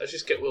Wills, I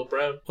just get Will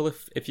Brown. Well,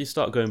 if you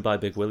start going by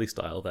Big Willie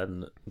style,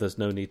 then there's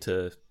no need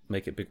to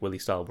make it Big Willie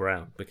style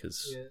Brown,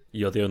 because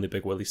you're the only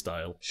Big Willie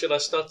style. Should I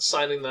start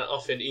signing that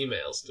off in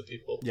emails to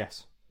people?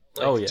 Yes.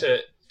 Like,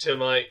 to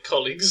my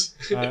colleagues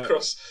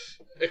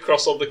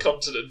across on the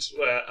continent,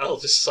 where I'll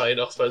just sign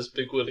off as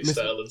Big Willie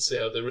style and see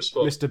how they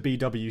respond. Mr.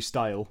 BW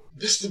style.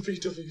 Mr.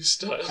 BW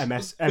style.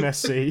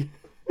 MSC.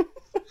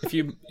 If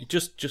you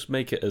just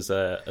make it as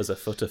a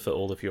footer for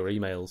all of your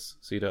emails,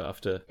 so you don't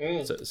have to.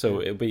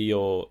 So it'll be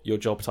your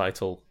job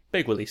title,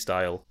 Big Willie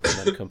style, and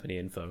then company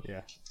info.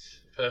 Yeah.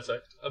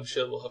 Perfect. I'm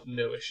sure we'll have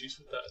no issues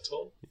with that at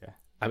all. Yeah.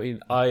 I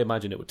mean, I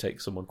imagine it would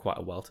take someone quite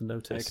a while to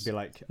notice. It could be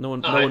like no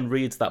one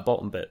reads that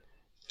bottom bit.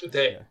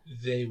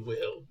 They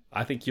will.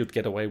 I think you'd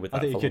get away with that. I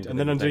think you for could, longer and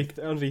then than you think.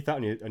 underneath that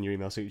on your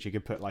email signature, you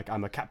could put like,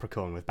 "I'm a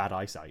Capricorn with bad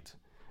eyesight,"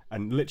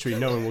 and literally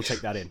no one will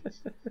take that in.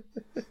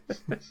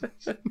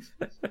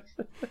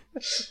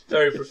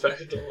 Very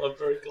professional. I'm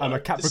very glad. I'm a I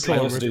Capricorn.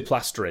 also do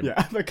plastering. Yeah,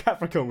 I'm a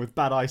Capricorn with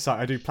bad eyesight.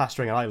 I do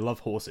plastering, and I love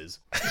horses.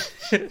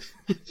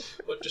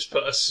 Or just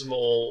put a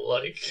small,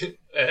 like,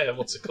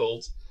 what's it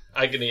called?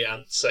 Agony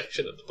ant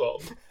section at the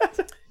bottom.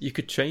 You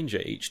could change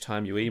it each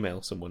time you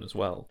email someone as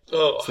well.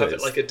 Oh, So have it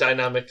it's- like a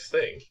dynamic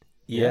thing.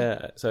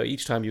 Yeah. So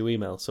each time you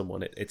email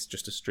someone, it's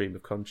just a stream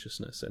of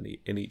consciousness, and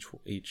in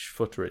each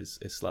footer is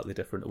slightly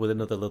different, with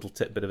another little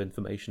tidbit of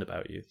information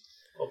about you.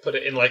 Or put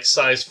it in like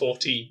size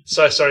 14.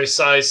 Sorry,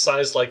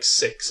 size like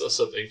 6 or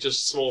something.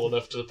 Just small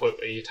enough to the point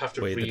where you'd have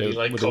to Where really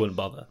like they wouldn't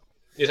bother.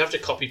 you'd have to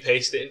copy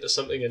paste it into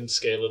something and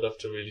scale it up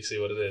to really see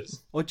what it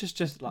is. Or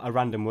just like a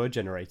random word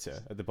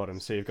generator at the bottom.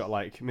 So you've got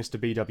like Mr.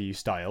 BW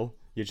style,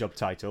 your job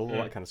title, all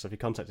that kind of stuff, your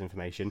contact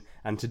information.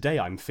 And today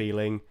I'm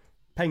feeling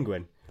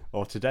penguin.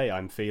 Or today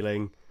I'm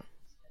feeling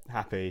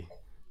happy.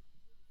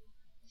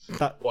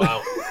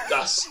 Wow,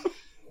 that's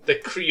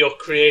your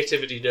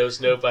creativity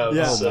knows no bounds.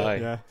 Yeah, Oh my.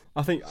 yeah.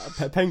 I think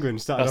Penguin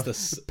started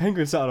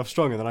off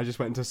strong, and then I just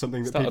went into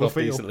something that Started people off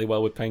feel. decently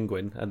well with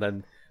penguin, and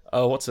then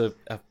what's a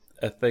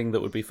thing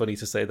that would be funny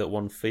to say that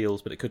one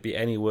feels, but it could be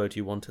any word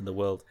you want in the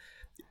world.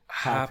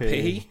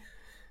 Happy.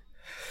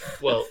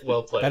 Well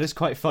played. That is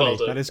quite funny. Well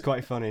done. That is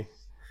quite funny.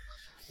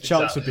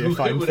 Chance would be a Who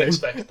fine would thing.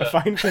 expect A that?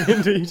 fine thing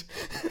indeed.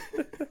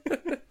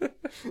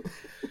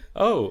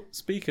 Oh,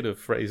 speaking of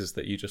phrases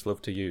that you just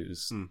love to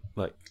use,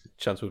 like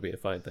chance would be a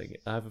fine thing.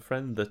 I have a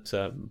friend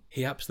that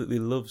he absolutely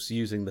loves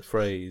using the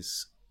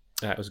phrase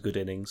 "that was good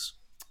innings,"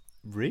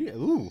 Really?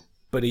 Ooh.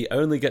 but he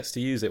only gets to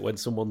use it when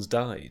someone's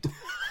died.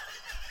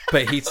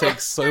 But he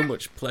takes so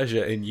much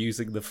pleasure in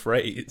using the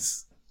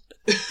phrase.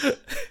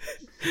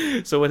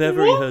 So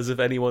whenever he hears of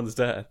anyone's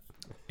death,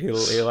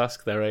 he'll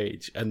ask their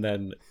age, and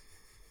then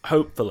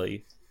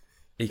hopefully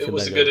he can. It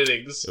was a then good go,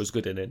 innings. It was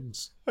good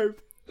innings. And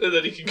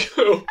then he can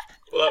go,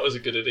 well, that was a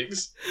good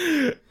innings.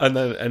 And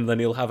then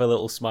he'll have a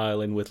little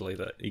smile inwardly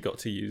that he got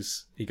to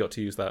use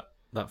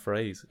that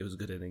phrase. It was a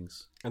good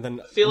innings. And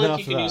then I feel and then like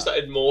you after can use that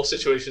in more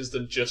situations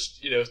than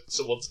just,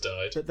 someone's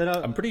died. But then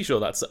I'm pretty sure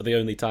that's the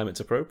only time it's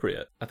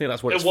appropriate. I think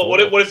that's what it's And what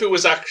for. if it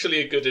was actually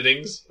a good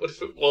innings? What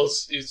if it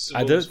was?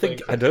 I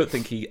don't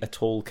think he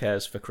at all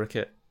cares for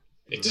cricket.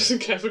 He doesn't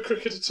care for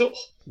cricket at all.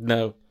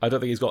 No, I don't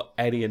think he's got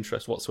any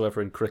interest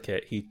whatsoever in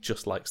cricket. He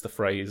just likes the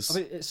phrase. I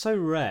mean, it's so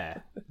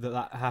rare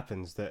that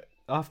happens that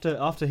after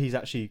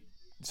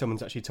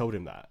someone's actually told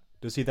him that,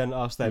 does he then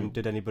ask them,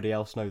 did anybody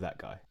else know that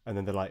guy? And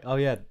then they're like, oh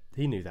yeah,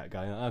 he knew that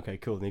guy. Okay,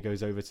 cool. And he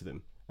goes over to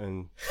them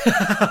and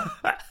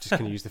just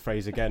can use the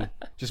phrase again.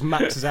 Just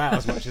maxes out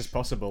as much as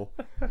possible.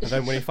 And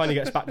then when he finally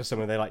gets back to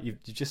someone, they're like, you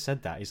just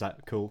said that. He's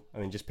like, cool.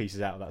 And then just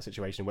pieces out of that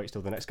situation and waits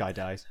till the next guy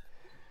dies.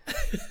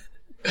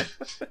 But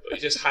he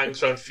just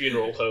hangs around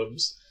funeral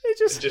homes. He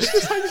just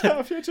hangs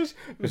out.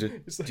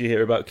 Did you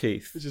hear about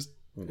Keith? It's just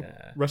Nah.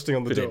 resting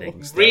on the Good door.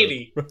 innings.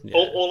 Really? Yeah.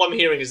 All I'm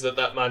hearing is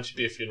that man should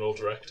be a funeral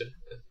director.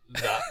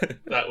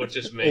 That would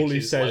just make All he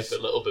his says- life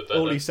a little bit better.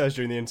 All he says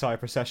during the entire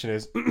procession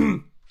is,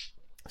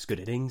 "It's good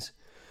innings,"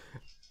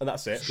 and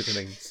that's it. Good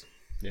innings.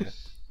 Yeah.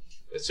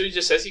 So he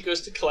just says he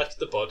goes to collect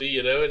the body,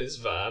 in his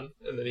van,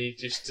 and then he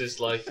just is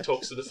like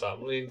talks to the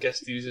family and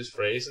gets to use his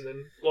phrase, and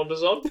then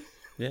wanders on.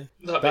 Yeah.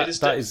 That made his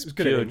That day. is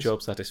good pure innings.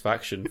 job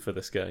satisfaction for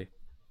this guy.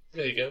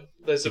 There you go.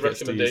 There's a He gets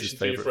to use recommendation his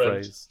for your favourite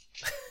friend. phrase.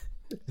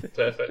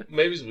 Perfect.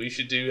 Maybe we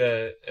should do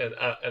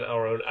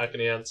our own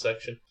agony aunt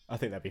section. I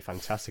think that'd be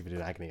fantastic if we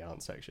did an agony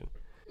aunt section.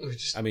 We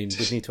just, I mean,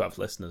 we'd need to have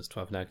listeners to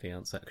have an agony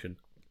aunt section.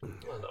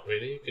 well, not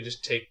really. You can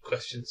just take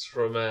questions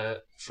from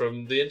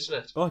the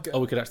internet Oh, okay.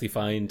 Or we could actually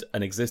find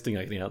an existing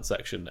agony aunt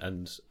section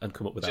and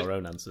come up with our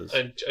own answers.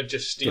 and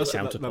just steal Just it.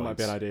 count- that might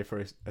be an counterpoints. idea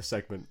for a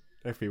segment.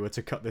 if we were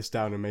to cut this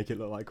down and make it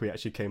look like we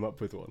actually came up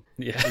with one,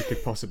 Yeah. we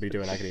could possibly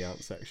do an agony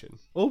aunt section.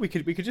 Or we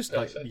could just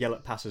like Perfect. yell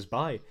at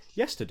passers-by.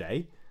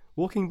 Yesterday,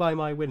 walking by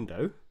my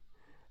window,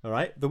 all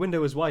right, the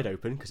window was wide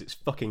open because it's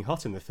fucking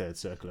hot in the third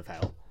circle of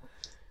hell.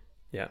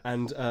 Yeah.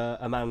 And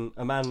a man.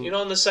 You're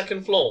not on the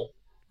second floor.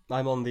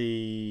 I'm on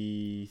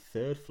the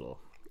third floor.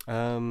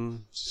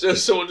 So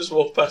someone just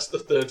walked past the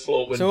third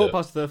floor window. So I walked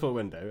past the third floor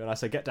window and I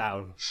said, "Get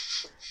down."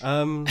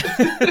 Someone's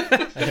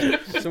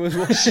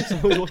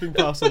walking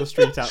past on the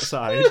street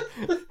outside.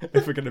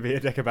 If we're going to be a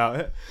dick about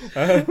it,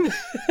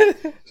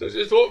 So I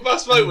just walked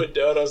past my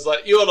window and I was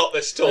like, "You are not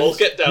this tall.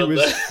 Get down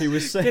there." He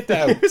was saying, Get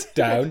down.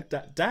 Down.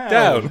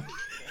 down.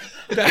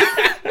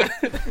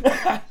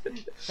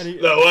 And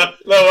Lower.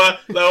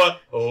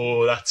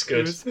 Oh, that's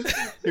good.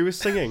 he was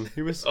singing.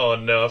 He was. Oh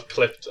no, I've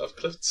clipped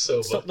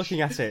so Stop much.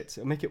 looking at it.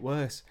 It'll make it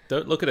worse.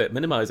 Don't look at it.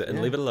 Minimise it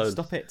and leave it alone.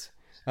 Stop it.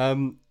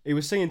 He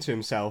was singing to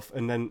himself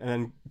and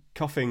then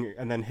coughing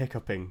and then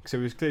hiccuping, so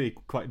he was clearly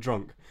quite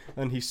drunk.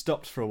 And he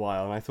stopped for a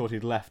while, and I thought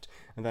he'd left.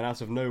 And then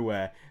out of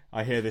nowhere,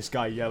 I hear this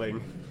guy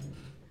yelling,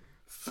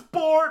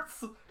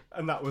 "Sports!"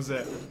 And that was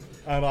it.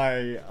 And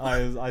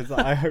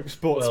I hope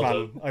Sportsman.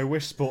 Well I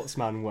wish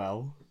Sportsman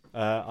well.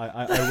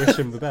 I wish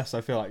him the best.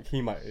 I feel like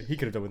he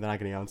could have done with an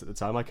agony aunt at the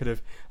time. I could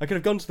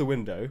have gone to the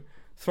window,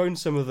 thrown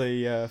some of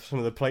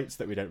the plates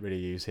that we don't really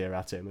use here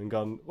at him, and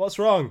gone, "What's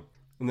wrong?"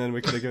 And then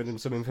we could have given him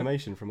some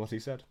information from what he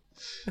said.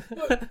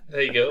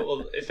 There you go.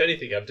 Well, if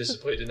anything, I'm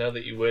disappointed now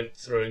that you weren't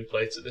throwing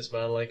plates at this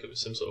man like it was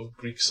some sort of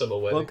Greek summer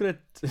wedding. Well,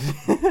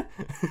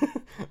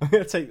 I'm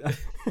gonna take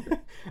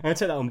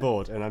that on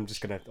board, and I'm just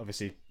gonna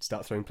obviously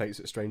start throwing plates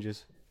at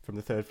strangers from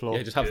the third floor.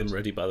 Yeah, just have them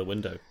ready by the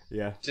window.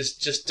 Yeah.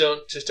 Just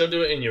don't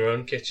do it in your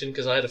own kitchen,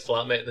 because I had a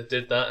flatmate that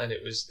did that and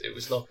it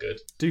was not good.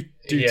 Do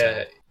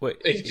Yeah.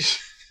 Wait.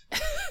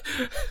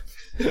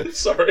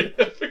 Sorry,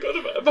 I forgot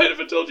about. I might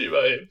have told you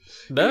about him.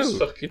 No,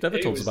 you've never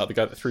he told us was- about the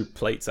guy that threw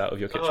plates out of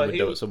your kitchen Oh, he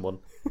window was- at someone.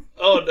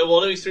 Oh no!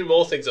 Well, no, he threw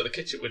more things out the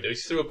kitchen window. He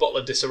threw a bottle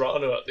of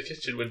Disaronno out the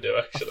kitchen window,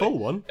 actually. A full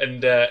one?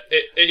 And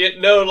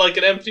no, like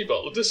an empty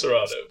bottle of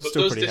Disaronno. But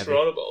Still those pretty heavy.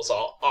 Disaronno bottles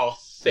are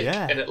thick,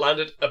 Yeah. and it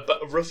landed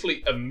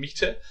roughly a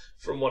metre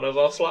from one of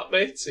our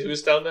flatmates who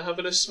was down there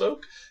having a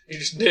smoke. He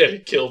just nearly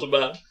killed a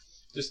man.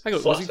 Just Hang on,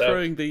 flat was he out.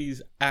 throwing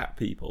these at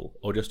people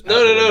or just? No, out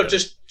the no, window?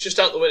 just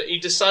out the window. He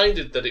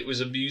decided that it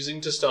was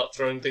amusing to start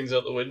throwing things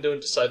out the window, and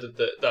decided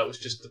that was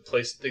just the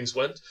place that things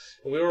went.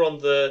 And we were on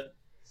the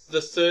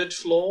third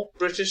floor,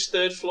 British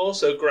third floor,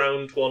 so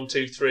ground 1,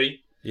 2,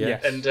 3. Yeah.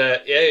 Yes. And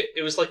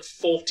it was like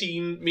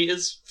 14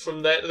 metres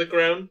from there to the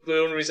ground. The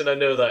only reason I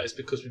know that is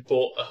because we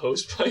bought a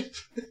hose pipe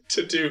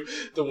to do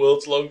the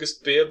world's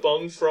longest beer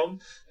bong from,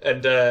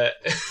 and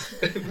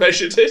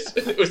measured it,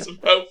 and it was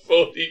about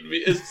 14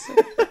 metres.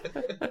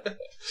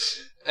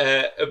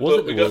 Was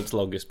it the world's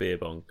longest beer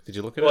bong? Did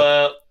you look at it?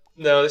 Well,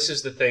 no, this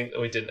is the thing.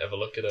 We didn't ever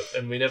look it up,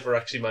 and we never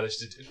actually managed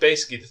to.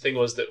 Basically, the thing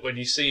was that when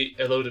you see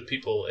a load of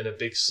people in a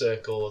big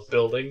circle of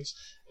buildings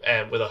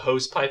with a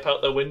hose pipe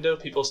out their window,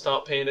 people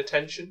start paying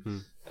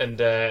attention. And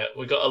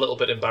we got a little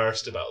bit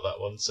embarrassed about that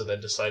one, so then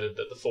decided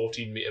that the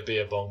 14-metre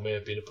beer bong may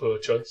have been a poor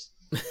choice.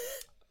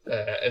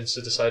 And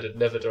so decided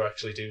never to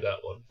actually do that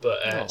one.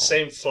 But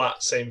same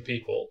flat, same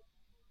people.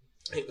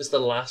 It was the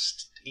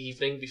last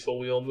evening before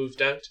we all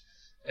moved out,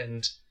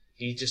 and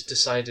he just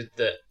decided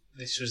that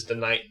this was the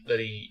night that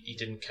he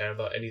didn't care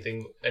about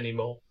anything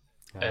anymore.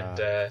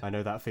 And I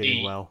know that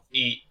feeling well.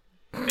 He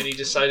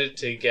decided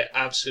to get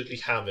absolutely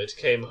hammered.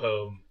 Came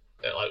home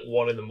at like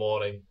 1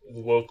 a.m.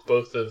 Woke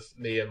both of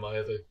me and my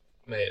other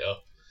mate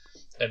up,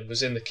 and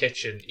was in the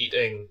kitchen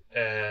eating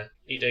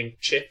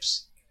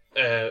chips,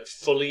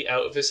 fully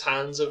out of his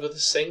hands over the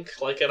sink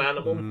like an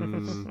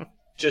animal.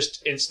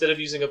 Just instead of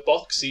using a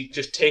box, he'd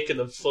just taken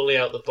them fully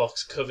out the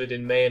box, covered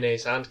in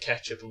mayonnaise and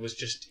ketchup, and was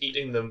just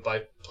eating them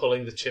by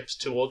pulling the chips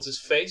towards his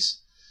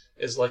face.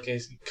 It's like he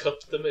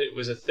cupped them. It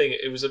was a thing.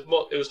 It was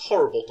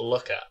horrible to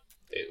look at.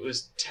 It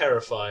was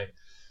terrifying.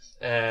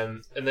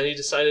 And then he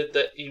decided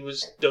that he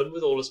was done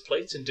with all his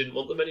plates and didn't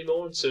want them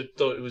anymore, and so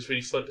thought it was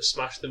really fun to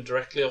smash them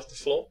directly off the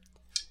floor.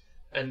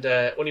 And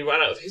when he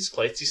ran out of his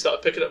plates, he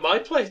started picking up my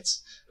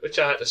plates, which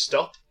I had to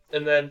stop.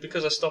 And then,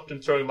 because I stopped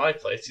him throwing my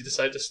plates, he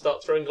decided to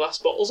start throwing glass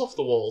bottles off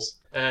the walls.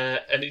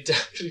 And he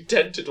actually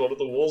dented one of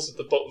the walls at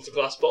the bottom of the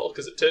glass bottle,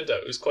 because it turned out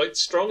it was quite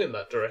strong in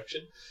that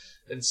direction.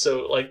 And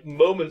so, like,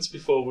 moments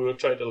before we were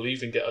trying to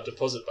leave and get our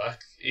deposit back,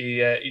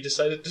 he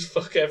decided to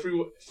fuck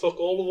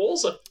all the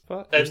walls up.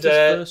 But And was this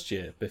first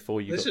year before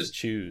you this got is- to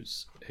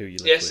choose who you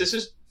lived Yes, with?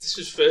 this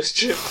was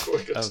first year before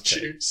we got to Okay.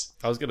 choose.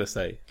 I was going to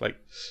say, like,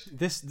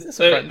 This it's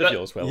a friend that- of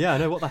yours, Will. yeah, I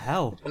know, what the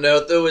hell? No,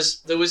 there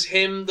was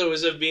him. There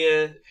was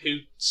Amir, who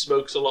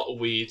smokes a lot of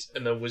weed,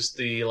 and there was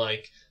the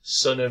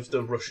son of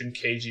the Russian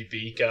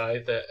KGB guy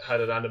that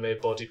had an anime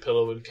body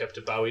pillow and kept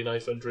a Bowie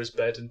knife under his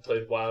bed and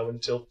played WoW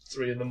until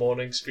 3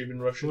 a.m. screaming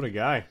Russian. What a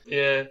guy.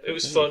 Yeah, it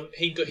was fun.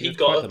 He got had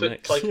got quite up the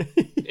at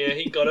mix.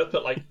 he got up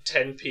at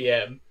 10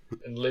 p.m.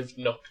 and lived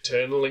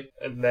nocturnally,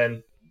 and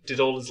then did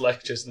all his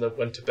lectures and then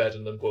went to bed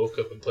and then woke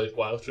up and played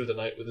WoW through the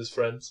night with his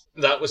friends.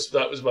 That was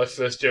my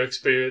first year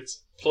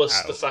experience.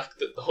 Plus the fact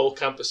that the whole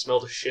campus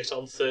smelled of shit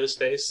on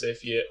Thursdays, so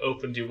if you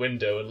opened your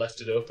window and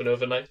left it open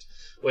overnight,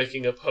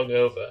 waking up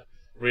hungover,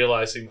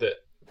 realising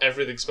that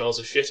everything smells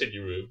of shit in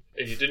your room,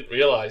 and you didn't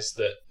realise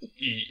that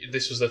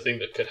this was the thing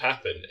that could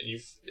happen, and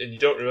you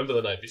don't remember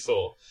the night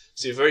before,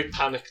 so you're very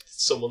panicked that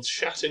someone's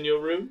shat in your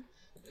room,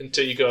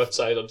 until you go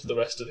outside onto the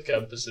rest of the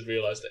campus and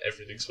realise that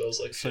everything smells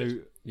like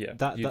shit. Yeah,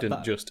 you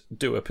didn't just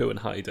do a poo and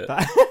hide it.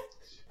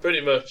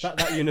 Pretty much.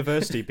 That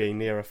university being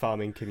near a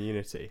farming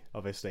community,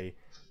 obviously,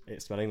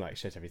 it's smelling like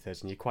shit every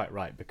Thursday, and you're quite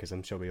right, because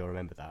I'm sure we all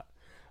remember that.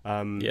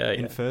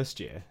 In first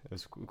year, it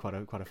was quite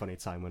a funny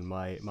time when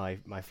my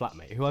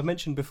flatmate, who I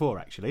mentioned before,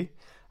 actually,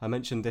 I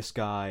mentioned this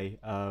guy.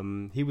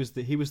 He was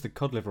the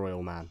cod liver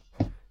oil man,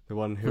 the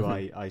one who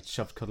I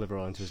shoved cod liver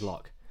oil into his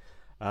lock.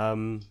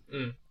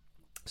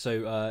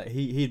 So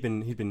he'd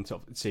been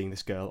sort of seeing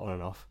this girl on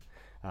and off.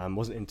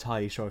 Wasn't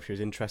entirely sure if she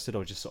was interested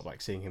or just sort of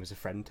like seeing him as a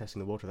friend,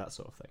 testing the water, that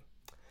sort of thing.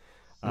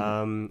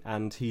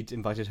 And he'd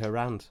invited her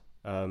round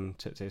to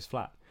his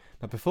flat.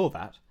 Now before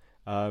that,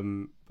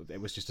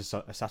 it was just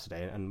a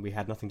Saturday and we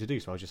had nothing to do,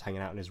 so I was just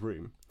hanging out in his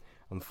room.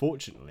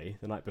 Unfortunately,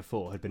 the night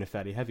before had been a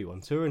fairly heavy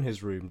one, so we were in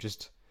his room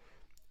just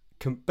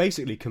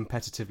basically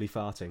competitively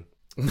farting.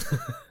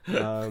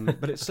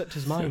 But it slipped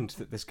his mind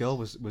that this girl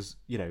was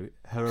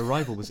her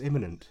arrival was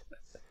imminent.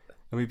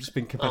 And we've just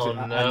been competitive.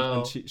 Oh, no.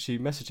 And she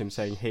messaged him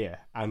saying, "Here."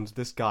 And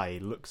this guy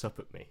looks up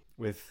at me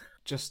with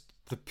just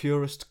the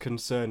purest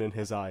concern in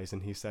his eyes,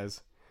 and he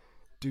says,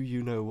 "Do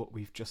you know what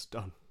we've just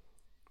done?"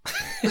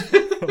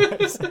 And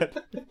I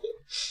said,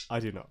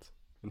 "I do not."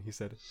 And he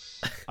said,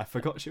 "I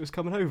forgot she was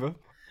coming over.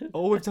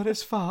 All we've done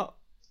is fart.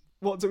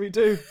 What do we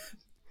do?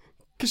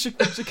 Because she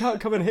can't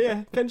come in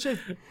here, can she?"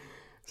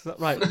 So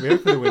right, we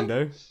open the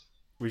window.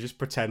 We just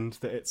pretend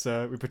that it's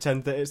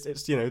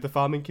the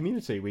farming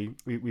community. We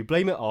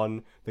blame it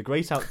on the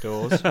great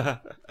outdoors.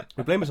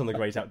 We blame it on the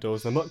great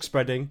outdoors. The muck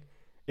spreading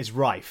is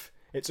rife.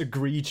 It's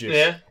egregious.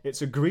 Yeah.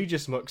 It's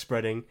egregious muck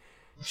spreading.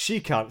 She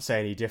can't say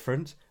any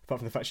different, apart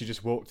from the fact she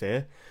just walked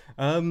here.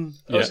 I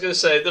was going to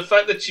say, the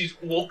fact that she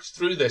walked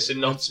through this and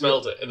not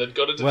smelled it, and then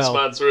got into this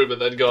man's room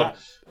and then gone,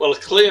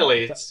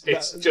 clearly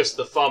it's just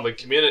the farming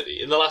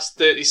community. In the last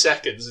 30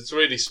 seconds, it's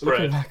really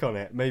spread. Looking back on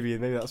it, maybe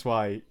that's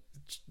why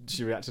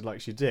she reacted like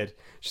she did.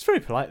 She's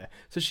very polite there.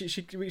 So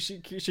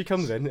she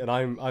comes in, and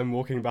I'm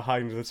walking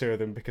behind the two of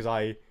them because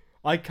I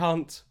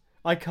can't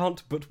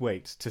but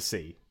wait to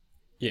see.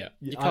 Yeah,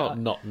 you can't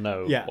not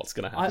know what's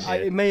going to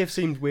happen. It may have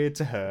seemed weird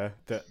to her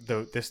that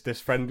this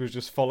friend was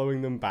just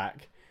following them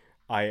back.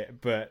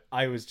 But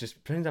I was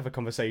just trying to have a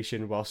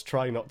conversation whilst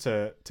trying not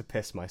to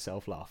piss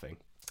myself laughing.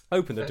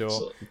 Open the door.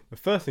 Excellent. The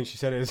first thing she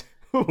said is,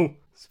 "Oh,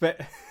 it's a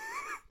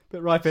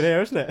bit ripe in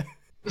here, isn't it?"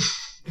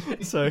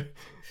 So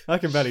I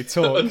can barely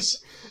talk.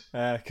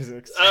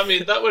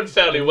 That went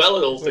fairly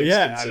well, all things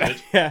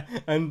considered. Yeah.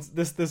 And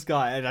this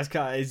guy,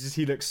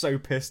 he looks so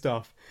pissed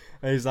off,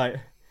 and he's like,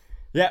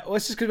 "Yeah, well,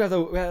 it's just because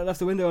we left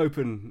the window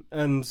open,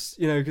 and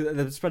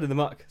they're spreading the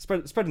muck.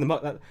 Spreading the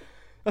muck.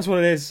 That's what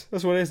it is.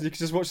 That's what it is." And you can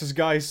just watch this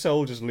guy's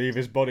soul just leave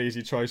his body as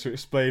he tries to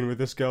explain with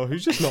this girl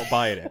who's just not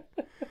buying it.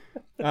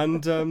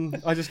 And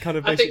I just kind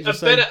of basically a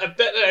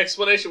better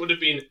explanation would have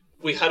been,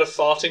 "We had a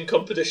farting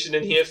competition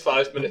in here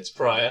 5 minutes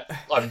prior.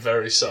 I'm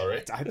very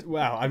sorry." That's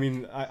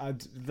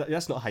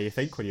not how you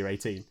think when you're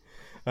 18.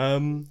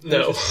 No.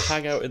 Just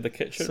hang out in the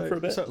kitchen for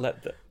a bit.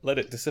 Let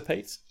it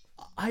dissipate.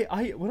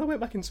 When I went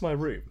back into my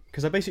room,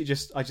 because I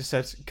just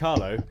said,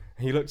 "Carlo," and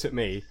he looked at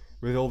me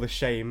with all the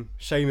shame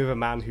of a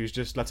man who's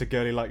just let a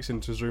girl he likes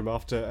into his room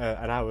after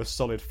an hour's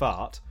solid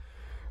fart.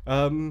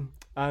 And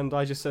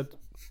I just said,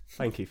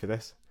 "Thank you for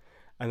this."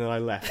 And then I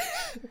left.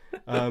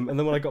 And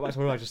then when I got back to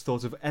my room, I just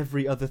thought of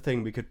every other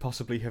thing we could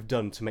possibly have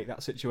done to make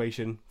that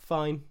situation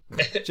fine.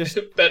 Just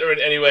better in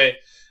any way.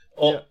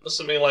 Or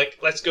something like,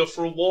 "Let's go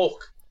for a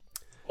walk."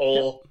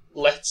 Or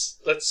let's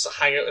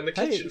hang out in the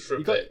kitchen for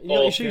a bit. You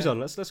got your shoes on.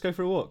 Let's go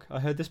for a walk.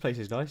 I heard this place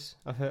is nice.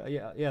 I've heard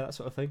that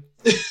sort of thing.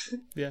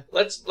 Yeah.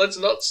 Let's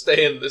not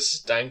stay in this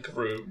stank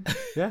room.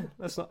 Yeah,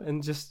 that's not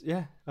and just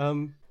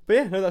But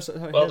yeah, no, that's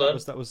well done.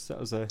 That was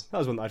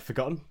one that I'd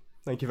forgotten.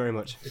 Thank you very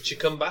much. Did she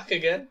come back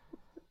again?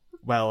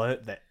 Well,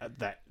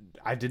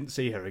 I didn't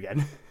see her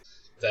again.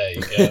 There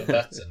you go.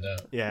 That's a no.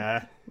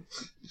 Yeah.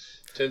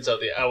 Turns out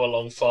the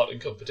hour-long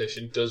farting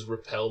competition does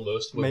repel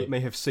most women.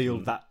 May have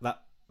sealed that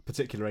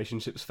particular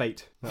relationship's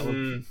fate. That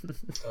one.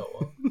 Oh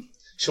well.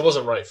 She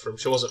wasn't right for him.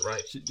 She wasn't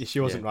right. She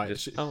wasn't right.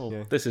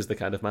 This is the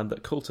kind of man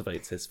that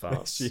cultivates his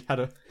farts.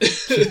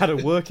 She had a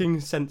working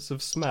sense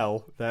of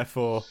smell.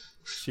 Therefore,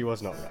 she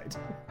was not right.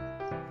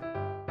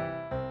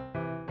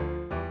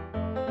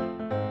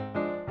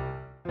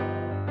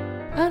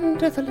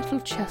 Under the little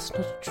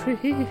chestnut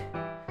tree,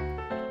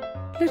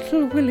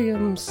 little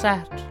William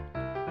sat,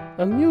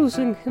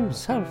 amusing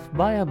himself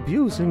by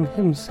abusing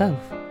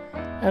himself,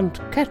 and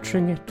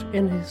catching it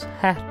in his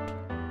hat.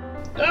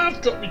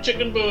 I've dropped my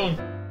chicken bone.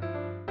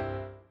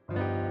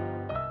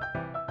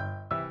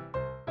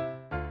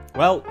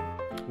 Well,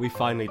 we've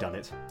finally done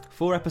it.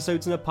 4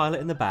 episodes and a pilot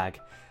in the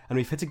bag, and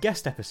we've hit a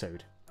guest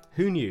episode.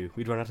 Who knew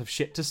we'd run out of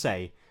shit to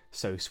say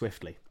so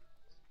swiftly?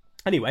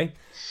 Anyway,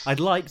 I'd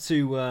like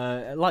to,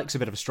 like's a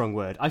bit of a strong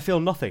word. I feel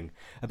nothing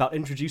about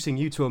introducing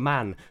you to a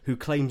man who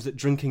claims that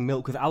drinking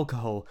milk with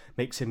alcohol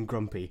makes him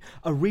grumpy.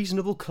 A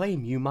reasonable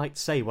claim, you might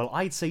say. Well,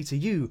 I'd say to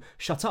you,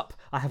 shut up,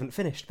 I haven't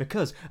finished,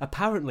 because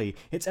apparently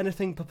it's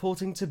anything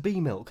purporting to be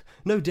milk.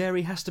 No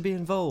dairy has to be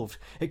involved.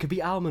 It could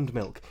be almond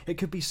milk. It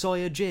could be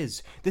soya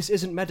jizz. This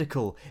isn't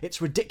medical. It's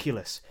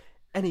ridiculous.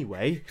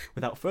 Anyway,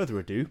 without further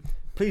ado,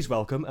 please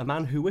welcome a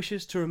man who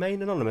wishes to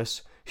remain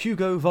anonymous,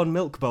 Hugo von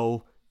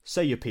Milkbowl.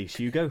 Say your piece,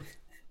 Hugo.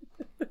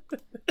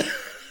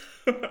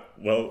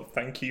 Well,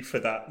 thank you for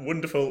that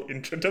wonderful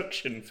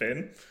introduction,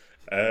 Finn.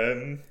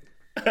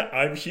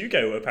 I'm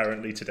Hugo,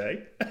 apparently,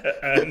 today.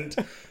 And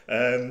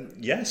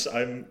yes,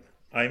 I'm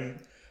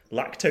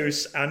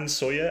lactose and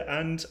soya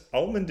and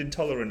almond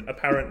intolerant,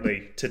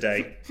 apparently,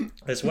 today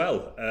as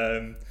well.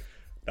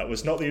 That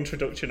was not the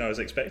introduction I was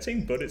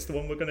expecting, but it's the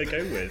one we're going to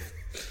go with.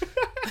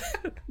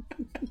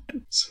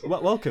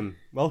 Well,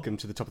 welcome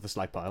to the top of the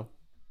slag pile,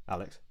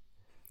 Alex.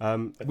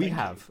 We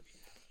have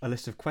a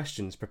list of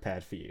questions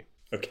prepared for you.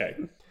 Okay.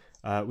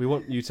 We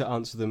want you to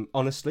answer them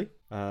honestly.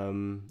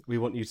 We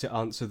want you to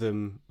answer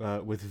them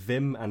with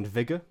vim and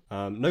vigour.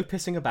 No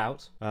pissing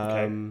about.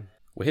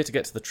 We're here to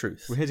get to the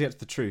truth. We're here to get to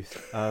the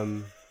truth.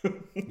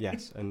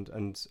 Yes,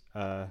 and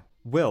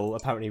Will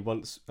apparently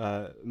once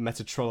met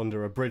a troll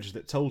under a bridge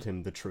that told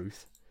him the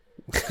truth.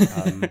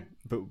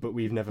 But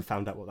we've never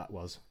found out what that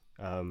was.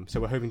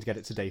 So we're hoping to get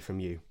it today from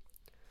you.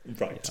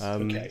 Right.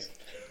 Okay.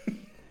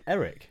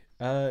 Eric,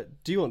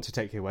 do you want to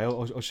take it away,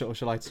 or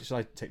shall I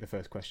take the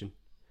first question?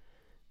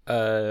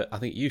 I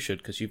think you should,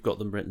 because you've got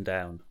them written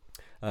down.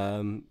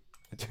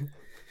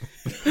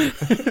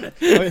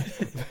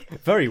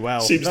 Very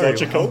well. Seems very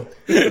logical.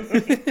 Well.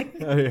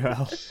 Very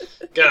well.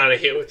 Get out of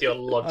here with your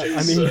logic.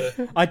 I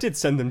mean, I did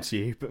send them to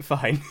you, but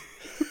fine.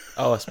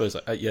 Oh, I suppose.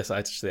 Yes,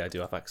 actually, I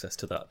do have access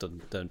to that,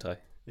 don't I?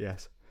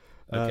 Yes.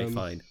 Okay,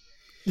 fine.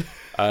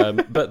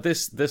 But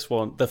this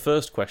one, the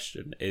first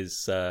question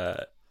is,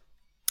 I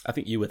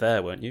think you were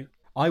there, weren't you?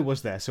 I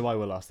was there, so I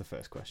will ask the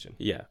first question.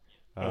 Yeah.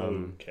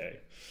 Okay.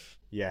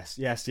 Yes,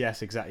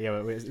 exactly.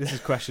 Yeah, this is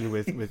a question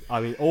with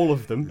I mean, all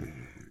of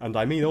them, and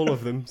I mean all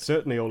of them,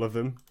 certainly all of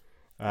them,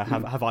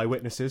 have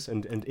eyewitnesses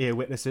and ear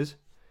witnesses.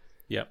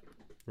 Yep.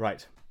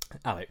 Right.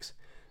 Alex,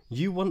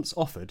 you once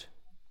offered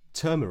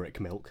turmeric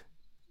milk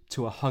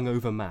to a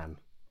hungover man.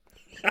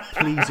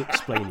 Please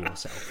explain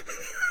yourself.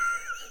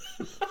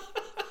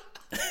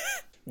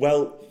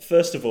 Well,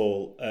 first of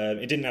all,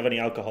 it didn't have any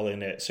alcohol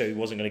in it, so he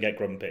wasn't going to get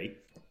grumpy.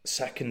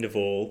 Second of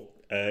all,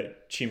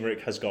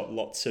 turmeric has got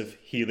lots of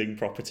healing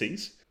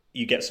properties.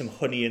 You get some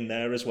honey in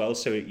there as well,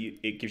 so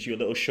it gives you a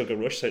little sugar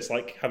rush. So it's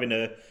like having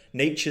a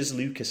nature's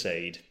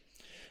Lucasade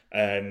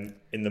in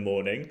the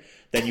morning.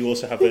 Then you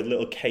also have a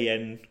little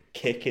cayenne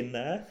kick in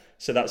there,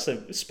 so that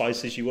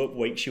spices you up,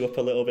 wakes you up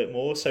a little bit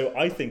more. So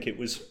I think it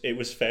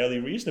was fairly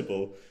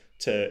reasonable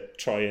to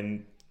try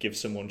and give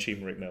someone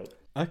turmeric milk.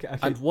 Okay.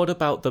 And what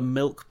about the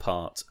milk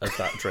part of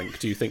that drink?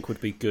 Do you think would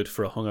be good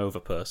for a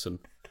hungover person?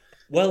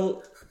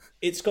 Well,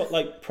 it's got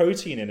like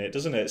protein in it,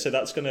 doesn't it? So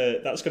that's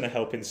gonna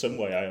help in some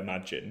way, I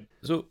imagine.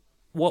 So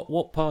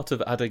what part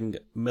of adding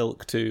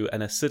milk to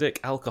an acidic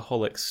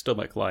alcoholic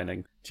stomach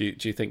lining do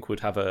you think would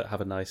have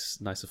a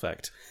nice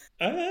effect?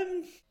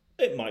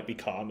 It might be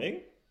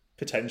calming,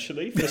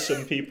 potentially, for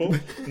some people.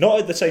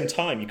 Not at the same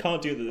time. You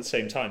can't do it at the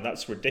same time.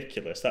 That's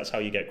ridiculous. That's how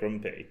you get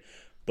grumpy.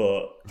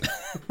 But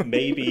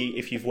maybe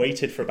if you've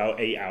waited for about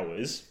 8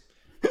 hours,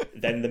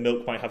 then the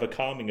milk might have a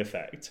calming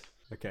effect.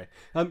 Okay.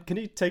 Can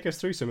you take us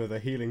through some of the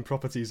healing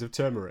properties of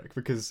turmeric?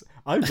 Because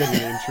I'm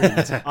genuinely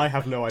intrigued. I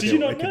have no idea.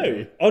 Did you what not they could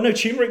know? be. Oh no,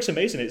 turmeric's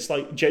amazing. It's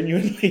like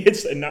genuinely,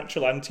 it's a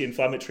natural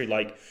anti-inflammatory.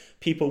 Like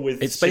people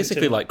with It's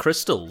basically like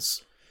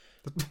crystals.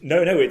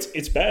 No,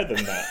 it's better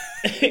than that.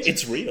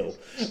 It's real.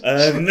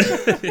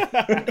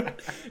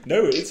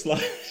 No, it's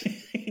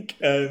like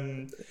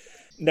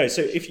no.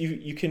 So if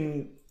you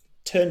can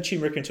turn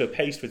turmeric into a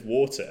paste with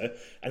water,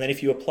 and then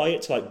if you apply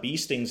it to like bee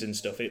stings and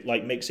stuff, it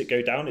like makes it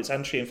go down. It's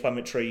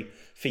anti-inflammatory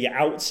for your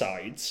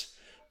outsides,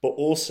 but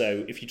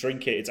also if you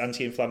drink it, it's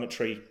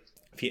anti-inflammatory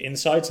for your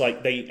insides.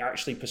 Like they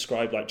actually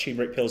prescribe like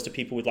turmeric pills to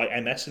people with like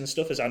MS and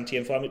stuff as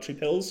anti-inflammatory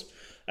pills.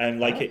 And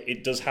like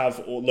it does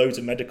have loads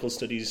of medical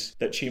studies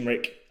that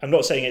turmeric, I'm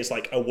not saying it's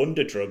like a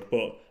wonder drug,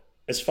 but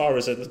as far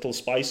as a little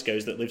spice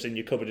goes that lives in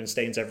your cupboard and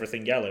stains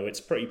everything yellow,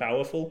 it's pretty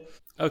powerful.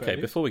 Okay,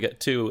 before we get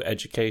too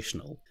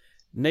educational,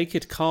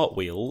 naked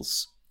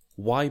cartwheels,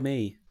 why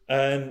me?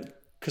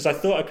 Because I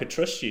thought I could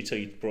trust you till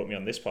you brought me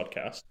on this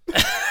podcast.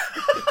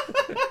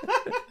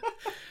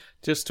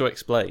 Just to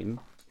explain,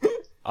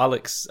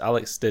 Alex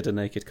did a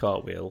naked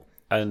cartwheel,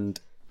 and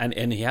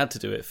he had to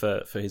do it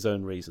for his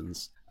own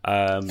reasons.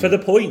 For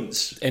the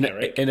points,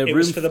 Eric. In a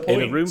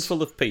room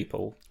full of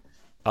people,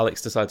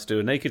 Alex decided to do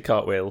a naked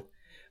cartwheel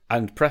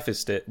and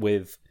prefaced it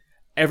with,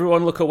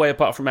 "Everyone look away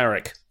apart from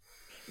Eric."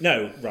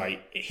 No,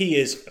 right. He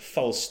is a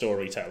false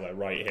storyteller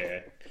right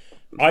here.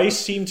 I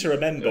seem to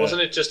remember.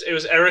 Wasn't it just? It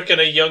was Eric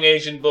and a young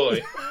Asian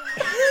boy.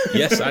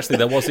 Yes, actually,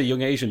 there was a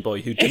young Asian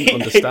boy who didn't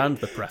understand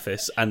the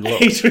preface and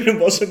looked. Adrian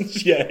wasn't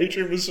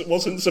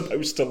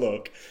supposed to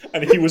look,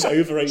 and he was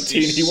over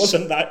 18. He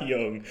wasn't that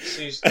young.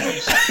 He's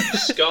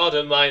scarred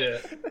and minor,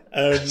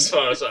 as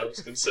far as I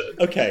was concerned.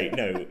 Okay,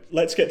 no,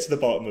 let's get to the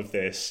bottom of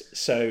this.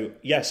 So,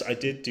 yes, I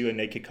did do a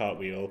naked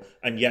cartwheel,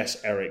 and yes,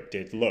 Eric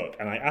did look,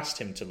 and I asked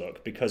him to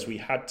look because we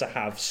had to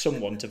have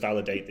someone to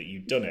validate that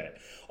you'd done it.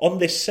 On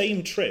this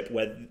same trip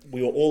where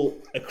we were all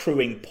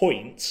accruing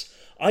points,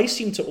 I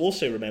seem to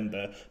also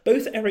remember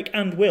both Eric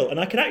and Will, and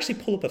I can actually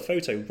pull up a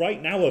photo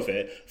right now of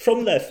it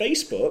from their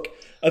Facebook,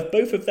 of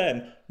both of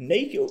them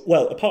naked,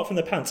 well, apart from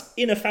the pants,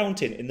 in a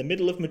fountain in the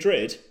middle of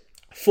Madrid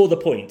for the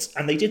points.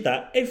 And they did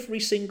that every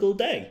single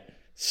day.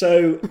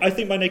 So I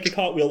think my naked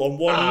cartwheel on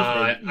one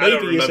evening I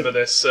don't remember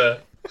this. do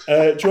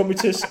you want me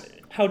to...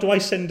 How do I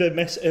send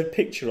a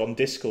picture on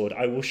Discord?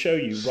 I will show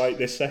you right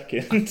this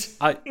second.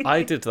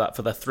 I did that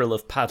for the thrill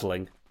of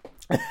paddling.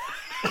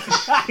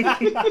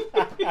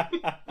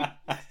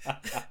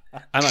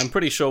 And I'm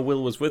pretty sure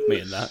Will was with me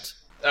in that.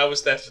 I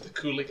was there for the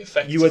cooling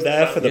effect. You were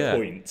there for the Yeah.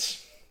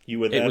 points. You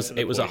were there.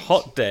 It was a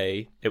hot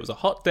day. It was a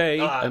hot day,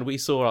 and we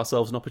saw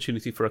ourselves an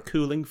opportunity for a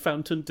cooling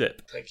fountain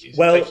dip. Thank you.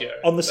 Well, Thank you,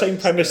 Aaron. on the same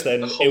premise,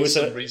 then, a it was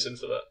wholesome reason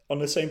for that. On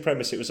the same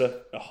premise, it was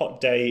a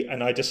hot day,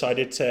 and I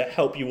decided to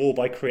help you all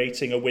by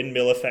creating a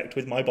windmill effect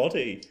with my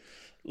body.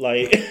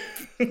 Like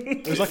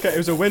It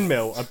was a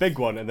windmill, a big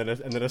one, and then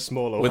a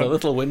smaller With one. a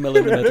little windmill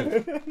in the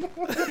middle.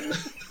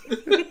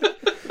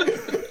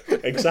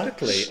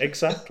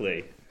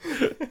 exactly.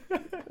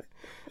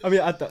 I mean,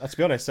 to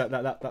be honest,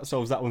 that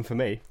solves that one for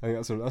me. I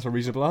think that's a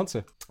reasonable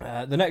answer.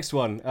 The next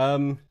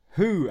one.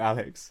 Who,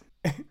 Alex?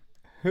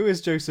 Who is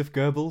Joseph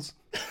Goebbels?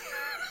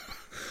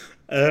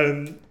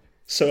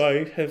 So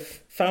I have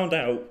found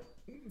out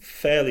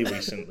fairly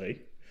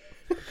recently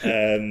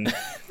that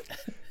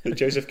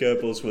Joseph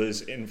Goebbels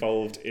was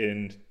involved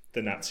in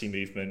the Nazi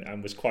movement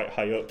and was quite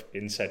high up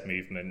in said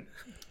movement.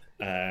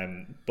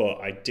 But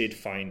I did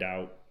find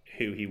out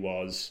who he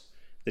was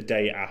the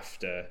day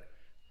after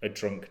a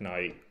drunk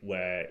night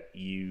where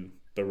you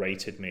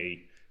berated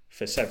me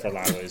for several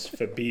hours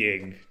for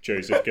being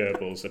Joseph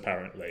Goebbels,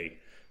 apparently.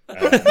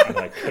 And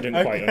I couldn't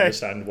quite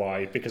understand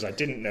why, because I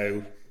didn't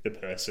know the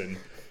person.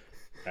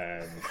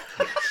 Yes.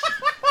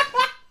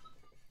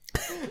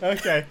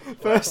 Okay,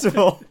 first of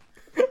all,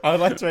 I would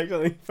like to make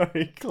something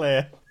very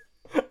clear.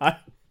 I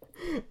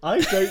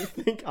don't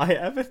think I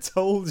ever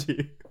told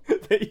you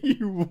that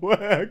you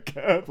were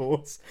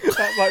Goebbels.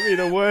 That might be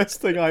the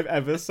worst thing I've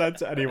ever said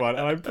to anyone,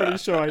 and I'm pretty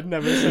sure I'd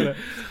never said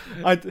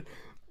it.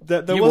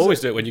 You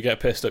always do it when you get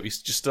pissed up. You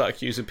just start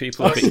accusing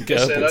people of being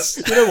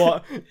Goebbels. You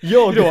know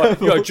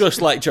what? You're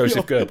just like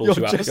Joseph Goebbels.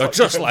 You're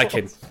just like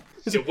him.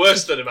 You're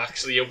worse than him,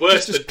 actually. You're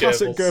worse than Just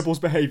classic Goebbels.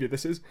 Goebbels behaviour,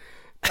 this is.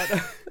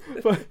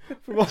 But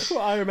from what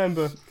I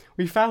remember,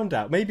 we found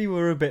out, maybe we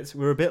were a bit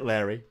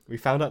leery. We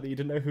found out that you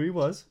didn't know who he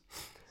was.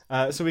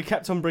 So we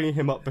kept on bringing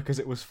him up because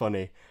it was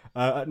funny.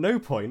 At no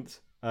point,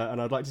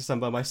 and I'd like to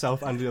stand by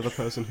myself and the other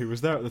person who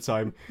was there at the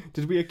time,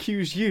 did we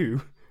accuse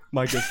you,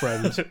 my good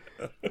friend,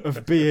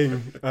 of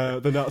being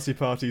the Nazi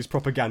Party's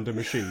propaganda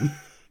machine.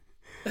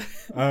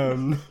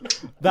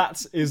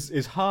 That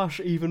is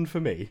harsh even for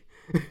me.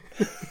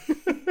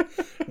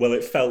 Well,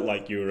 it felt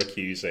like you were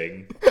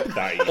accusing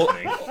that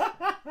evening.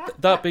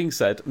 That being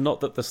said,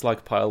 not that the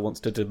slag pile wants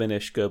to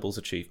diminish Goebbels'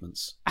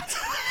 achievements.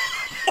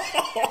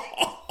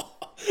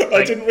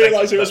 I didn't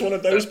realise it was one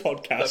of those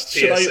podcasts.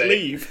 Should I PSA.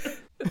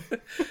 leave?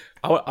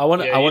 I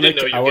want Yeah, you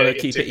didn't know you were to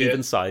getting keep it it here.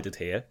 even-sided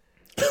here.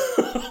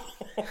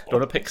 Don't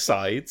want to pick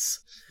sides.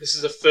 This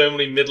is a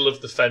firmly middle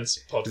of the fence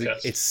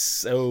podcast. It's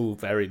so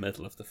very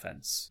middle of the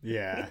fence.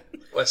 Yeah.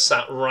 We're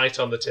sat right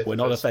on the tip. We're of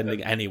not this.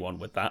 offending anyone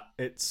with that.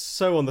 It's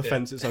so on the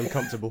fence, it's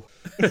uncomfortable.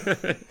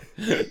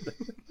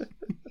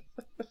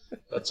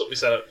 That's what we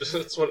set up.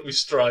 That's what we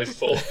strive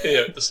for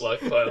here at the Slag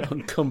Pile.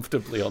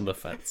 Uncomfortably on the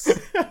fence.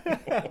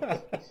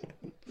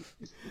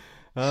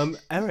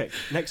 Eric,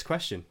 next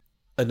question.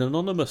 An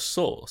anonymous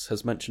source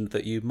has mentioned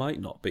that you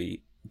might not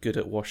be good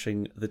at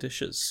washing the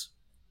dishes.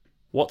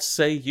 What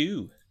say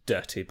you,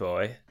 dirty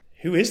boy?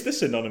 Who is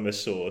this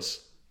anonymous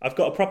source? I've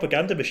got a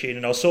propaganda machine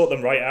and I'll sort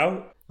them right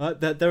out.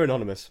 They're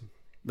anonymous.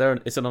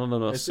 It's an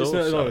anonymous source. It's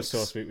an anonymous so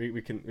source.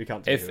 We can't. Do who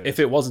it If is.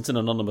 it wasn't an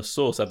anonymous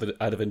source, I'd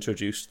have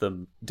introduced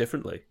them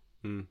differently.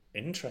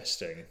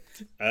 Interesting.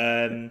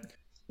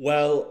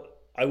 Well,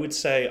 I would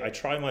say I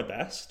try my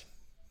best.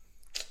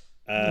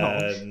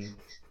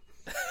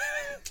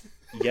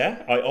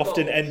 Yeah, I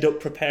often end up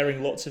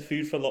preparing lots of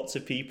food for lots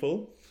of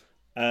people.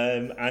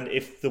 And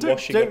if the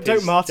washing up don't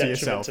is martyr detriment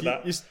yourself. to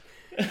that,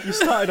 You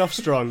started off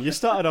strong.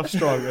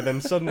 And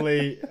then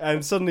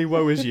suddenly,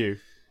 woe is you.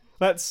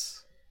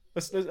 Let's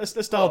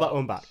dial that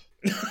one back.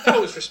 I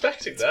was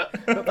respecting that.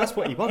 That's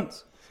what he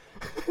wants.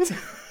 That's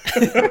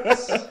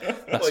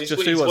he's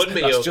just won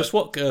me over. just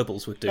what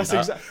Goebbels would do.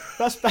 That's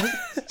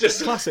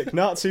Just classic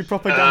Nazi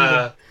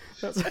propaganda.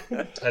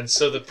 and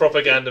so the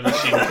propaganda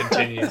machine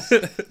continues.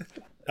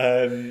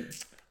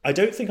 I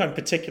don't think I'm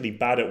particularly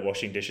bad at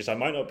washing dishes. I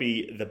might not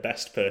be the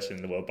best person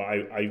in the world, but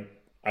I'm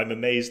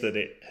amazed that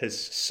it has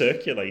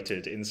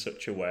circulated in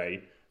such a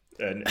way,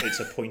 and it's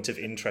a point of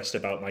interest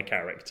about my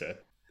character.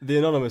 The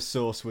anonymous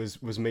source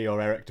was me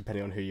or Eric,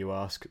 depending on who you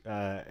ask.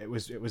 It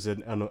was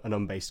an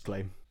unbased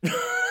claim.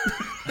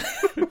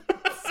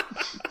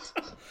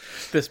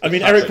 I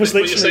mean, Eric was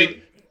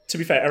literally... To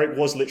be fair, Eric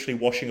was literally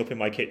washing up in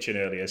my kitchen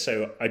earlier,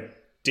 so I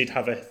did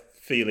have a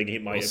feeling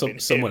it might have been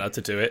someone him. had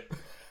to do it.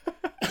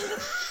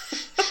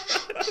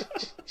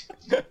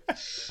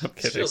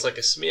 This feels like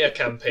a smear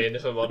campaign,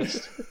 if I'm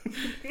honest.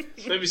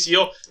 Maybe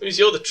you're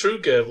the true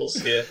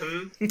Goebbels here.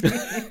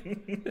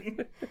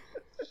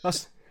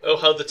 Oh,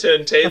 how the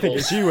turntables! I think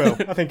it's you, Will.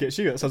 I think it's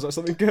you. That sounds like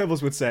something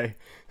Goebbels would say.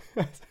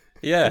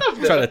 Yeah,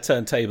 trying to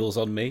turn tables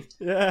on me.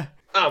 Yeah.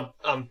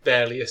 I'm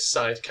barely a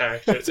side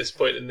character at this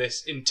point in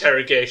this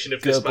interrogation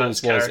of this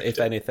man's Goebbels was, character. if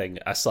anything,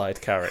 a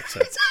side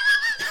character.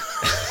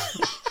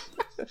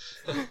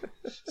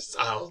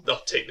 I'll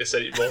not take this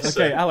anymore. Okay,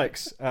 sir.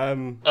 Alex. I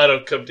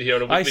don't come to here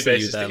on a I weekly see you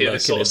basis there to hear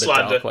this lurking sort in of the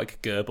slander. dark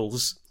like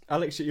Goebbels.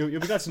 Alex, you'll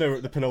be glad to know we're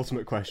at the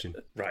penultimate question.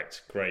 Right,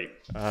 great.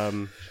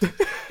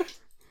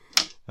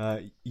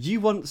 You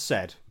once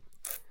said,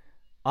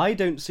 "I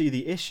don't see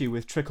the issue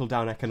with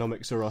trickle-down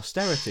economics or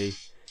austerity.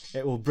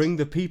 It will bring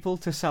the people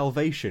to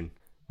salvation.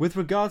 With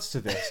regards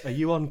to this, are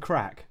you on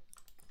crack?"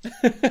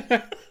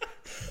 I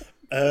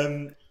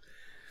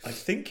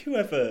think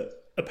whoever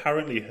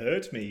apparently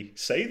heard me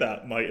say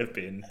that might have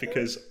been,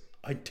 because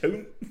I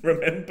don't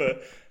remember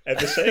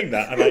ever saying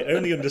that, and I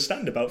only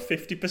understand about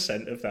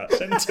 50% of that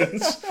sentence.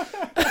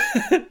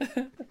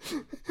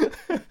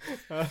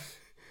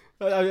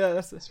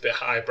 That's It's a bit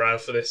highbrow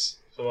for this,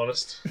 if I'm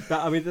honest.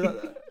 that. I mean,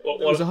 that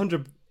was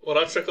 100. What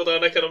I trickle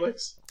down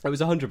economics? It was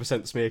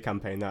 100% smear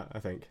campaign. That I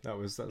think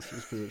that's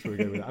pretty much where we're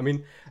going with that. I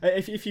mean,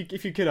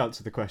 if you could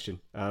answer the question,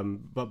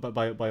 but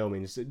by all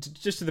means,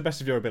 just to the best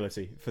of your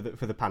ability for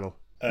the panel.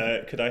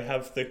 Could I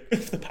have the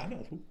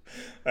panel?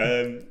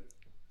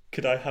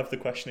 Could I have the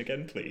question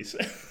again, please?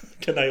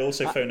 Can I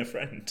also phone a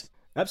friend?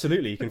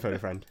 Absolutely, you can phone a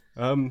friend.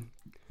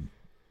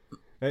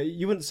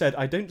 You once said,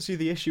 "I don't see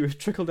the issue with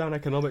trickle-down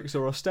economics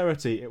or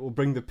austerity. It will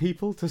bring the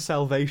people to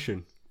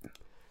salvation."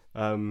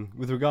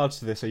 With regards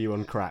to this, are you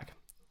on crack?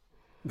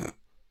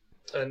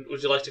 And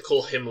would you like to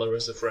call Himmler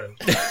as a friend?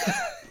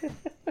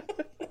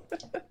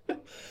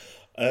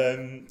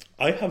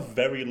 I have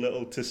very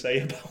little to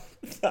say about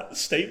that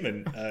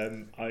statement.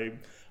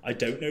 I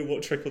don't know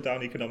what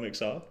trickle-down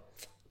economics are.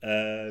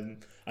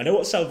 I know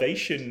what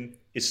salvation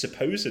is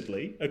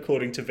supposedly,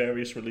 according to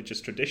various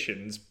religious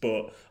traditions,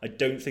 but I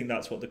don't think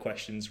that's what the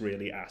question's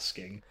really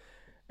asking.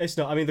 It's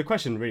not. I mean, the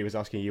question really was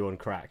asking you on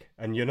crack,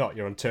 and you're not.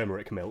 You're on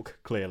turmeric milk,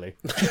 clearly.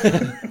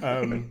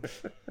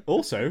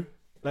 Also,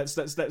 let's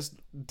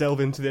delve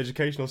into the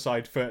educational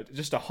side for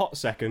just a hot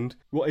second.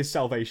 What is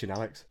salvation,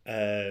 Alex?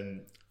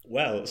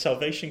 Well,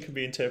 salvation can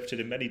be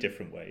interpreted in many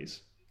different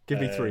ways. Give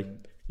me three.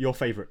 Your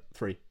favourite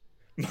three.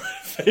 My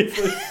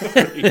favourite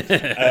three.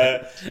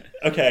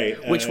 Okay.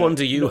 Which one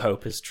do you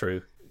hope is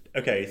true?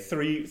 Okay,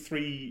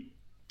 three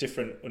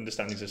different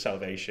understandings of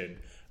salvation.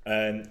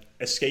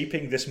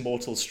 Escaping this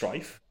mortal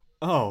strife.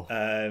 Oh.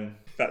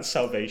 That's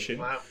salvation.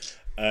 Wow.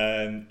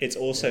 It's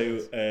also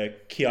a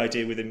key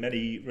idea within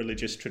many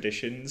religious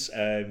traditions,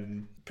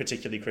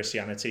 particularly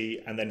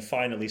Christianity. And then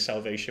finally,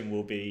 salvation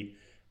will be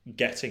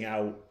getting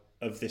out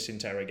of this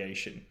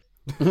interrogation.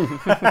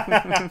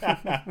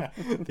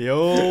 The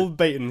old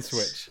bait and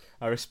switch.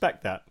 I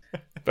respect that.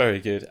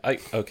 Very good.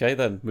 Okay,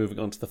 then moving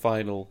on to the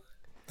final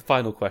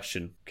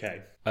question.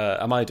 Okay.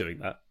 Am I doing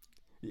that?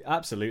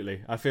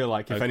 Absolutely. I feel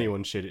like if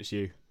anyone should, it's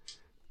you.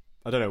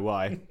 I don't know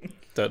why.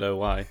 Don't know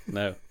why.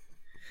 No.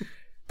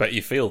 But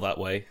you feel that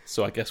way,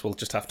 so I guess we'll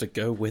just have to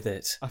go with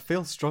it. I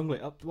feel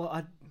strongly.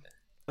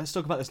 Let's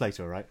talk about this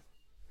later, all right?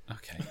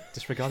 Okay.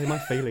 Disregarding my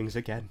feelings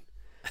again.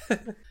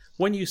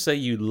 When you say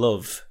you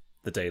love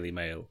the Daily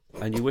Mail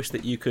and you wish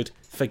that you could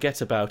forget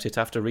about it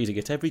after reading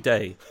it every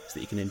day so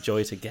that you can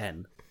enjoy it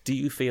again, do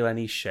you feel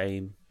any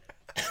shame?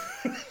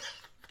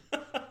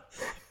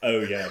 Oh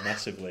yeah,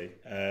 massively.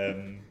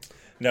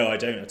 No, I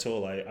don't at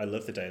all. I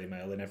love the Daily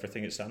Mail and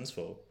everything it stands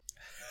for.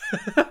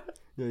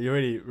 You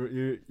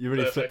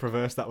really flip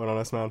reverse that one on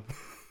us, man.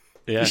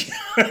 Yeah.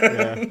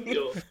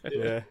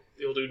 Yeah.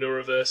 You'll do no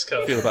reverse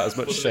card. I feel about as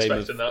much Wasn't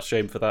expecting that.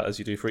 shame for that as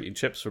you do for eating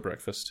chips for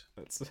breakfast.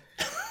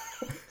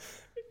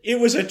 It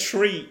was a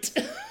treat.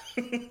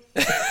 And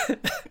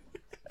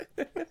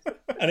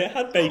it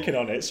had bacon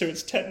on it, so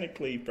it's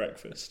technically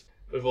breakfast.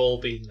 We've all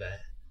been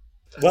there.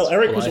 Well,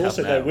 Eric what was I have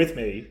also now. there with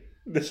me.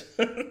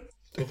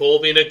 We've all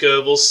been at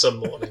Goebbels some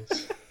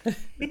mornings.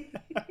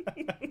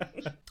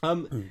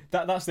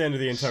 That's the end of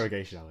the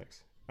interrogation,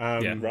 Alex.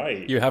 Yeah.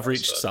 Right. You have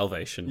reached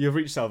salvation. You've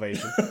reached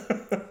salvation,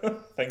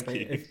 Thank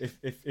you.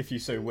 if you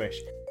so wish.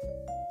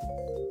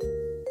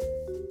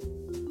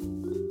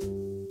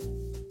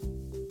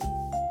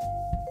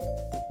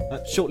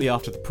 Shortly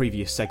after the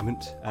previous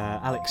segment,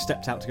 Alex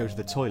stepped out to go to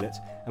the toilet,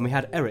 and we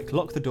had Eric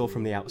lock the door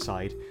from the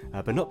outside,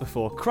 but not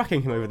before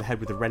cracking him over the head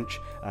with a wrench,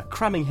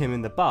 cramming him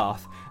in the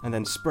bath, and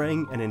then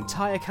spraying an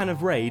entire can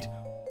of Raid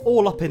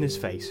all up in his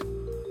face.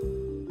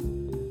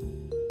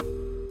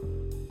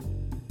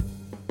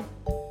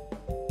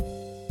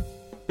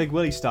 Big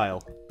Willie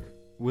style.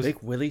 Big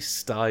Willie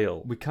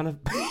style. We kind of...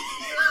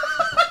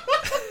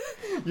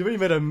 You really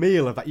made a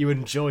meal of that. You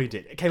enjoyed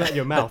it. It came out of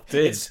your mouth. I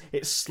did.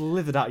 It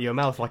slithered out of your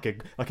mouth like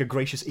a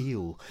gracious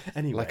eel.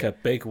 Anyway, Like a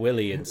Big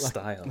Willie in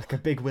style. like a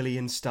Big Willie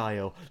in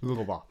style.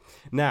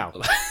 Now,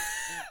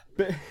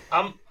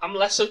 I'm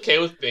less okay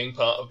with being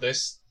part of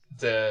this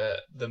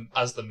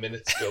as the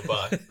minutes go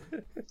by.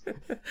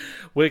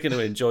 We're going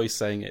to enjoy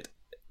saying it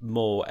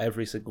more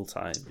every single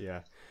time.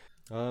 yeah.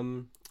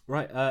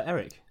 Right,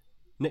 Eric.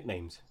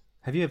 Nicknames.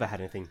 Have you ever had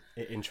anything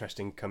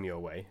interesting come your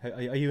way?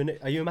 Are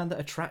you a man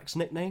that attracts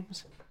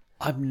nicknames?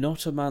 I'm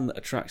not a man that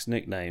attracts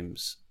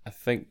nicknames. I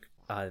think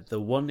the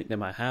one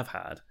nickname I have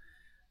had,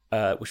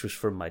 which was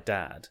from my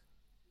dad,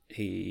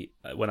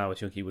 when I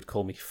was young, he would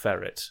call me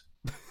Ferret.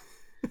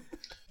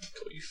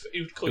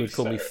 He would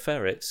call me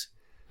Ferret.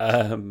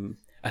 And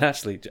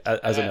actually,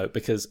 as a note,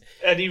 because...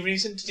 Any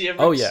reason? Did he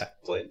ever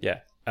explain? Yeah.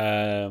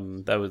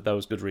 That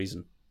was good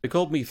reason. They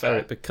called me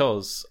Ferret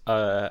because,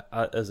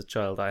 as a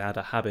child, I had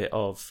a habit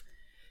of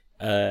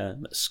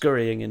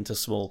scurrying into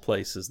small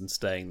places and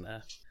staying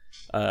there,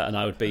 and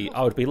I would be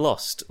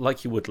lost,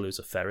 like you would lose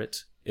a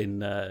ferret in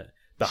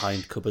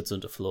behind cupboards,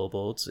 under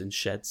floorboards, in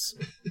sheds,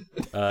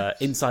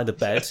 inside a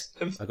bed.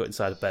 I got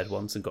inside a bed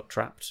once and got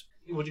trapped.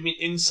 What do you mean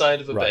inside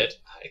of a bed?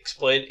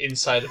 Explain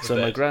inside of a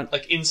bed.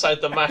 Like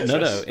inside the mattress?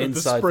 No,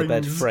 inside the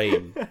bed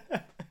frame.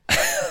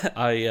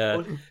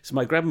 So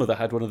my grandmother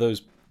had one of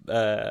those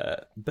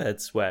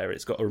beds where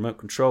it's got a remote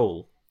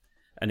control,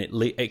 and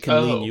it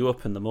can lean you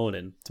up in the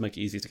morning to make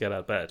it easy to get out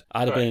of bed.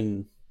 I'd have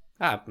been,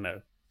 I don't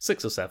know,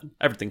 6 or 7.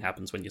 Everything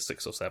happens when you're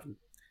 6 or 7.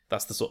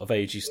 That's the sort of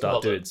age you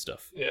start doing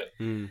stuff. Yeah.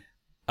 And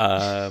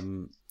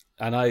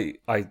I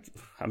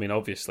mean,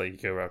 obviously, you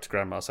go around to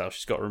grandma's house.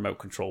 She's got a remote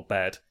control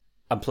bed.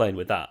 I'm playing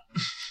with that.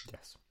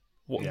 Yes.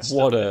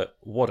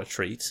 What a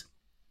treat!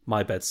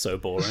 My bed's so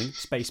boring.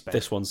 Space bed.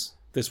 This one's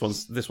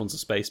a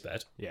space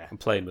bed. Yeah. I'm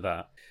playing with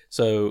that.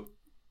 So,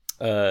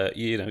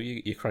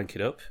 you crank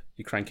it up,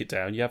 you crank it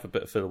down, you have a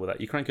bit of fiddle with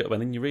that, you crank it up,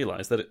 and then you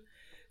realise that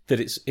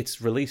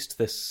it's released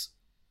this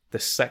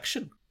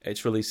section.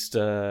 It's released.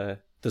 There's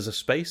a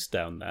space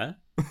down there,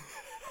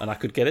 and I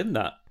could get in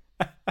that.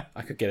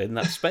 I could get in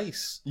that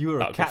space. You were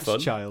That'd a be cat fun.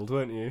 child,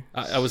 weren't you?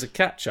 I was a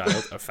cat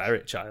child, a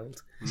ferret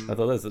child. I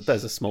thought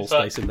there's a small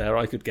space in there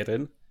I could get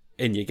in.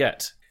 In you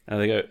get. And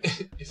they go,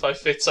 if I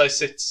fits, I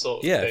sit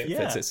sort of thing. if it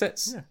fits, it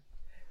sits. Yeah.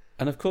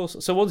 And of course,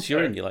 so once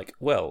you're in, you're like,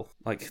 well,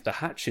 like the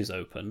hatch is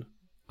open.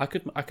 I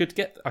could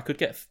get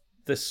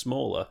this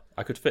smaller.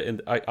 I could fit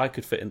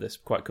in this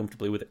quite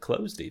comfortably with it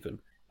closed even.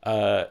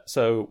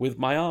 So with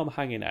my arm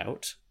hanging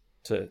out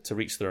to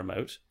reach the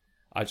remote,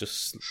 I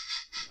just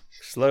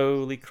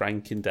slowly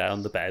cranking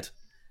down the bed,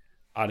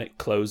 and it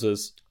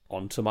closes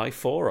onto my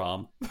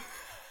forearm.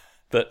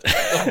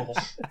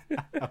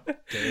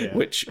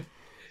 Which,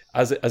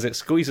 as it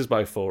squeezes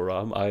my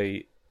forearm,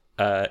 I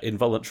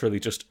involuntarily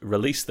just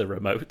release the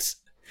remote,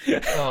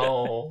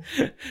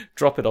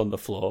 drop it on the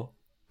floor,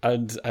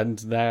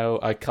 and now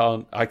I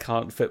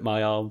can't fit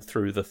my arm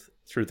through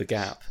the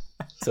gap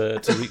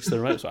to reach the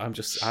remote. So I'm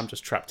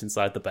just trapped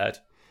inside the bed.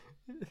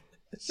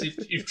 So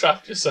you've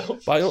trapped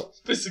yourself.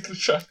 Physically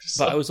trapped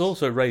yourself. But I was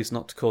also raised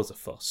not to cause a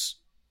fuss.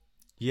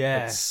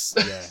 Yes.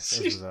 Yes.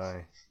 As was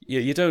I.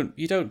 You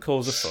don't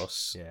cause a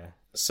fuss. Yeah.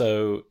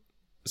 So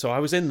I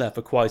was in there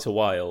for quite a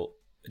while,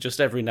 just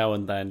every now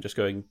and then, just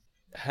going,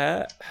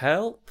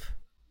 help,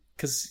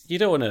 because you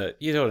don't want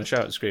to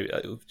shout and scream.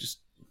 Just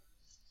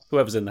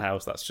whoever's in the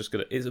house, that's just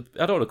gonna.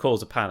 I don't want to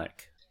cause a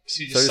panic.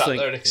 So you just sat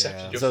there and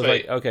accepted your so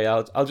fate. I was like, okay,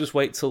 I'll just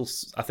wait till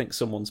I think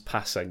someone's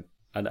passing,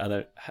 and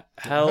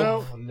help,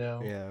 Oh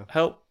no. Yeah.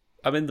 help,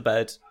 I'm in the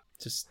bed,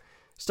 just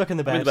Stuck in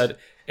the I'm in bed. the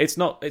bed. It's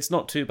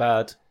not too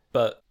bad,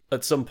 but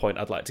at some point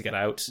I'd like to get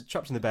out.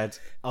 Trapped in the bed.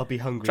 I'll be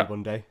hungry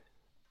one day.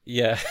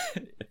 Yeah.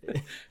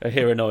 I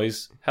hear a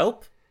noise.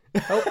 Help?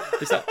 Help?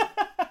 Is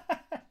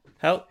that...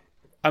 Help?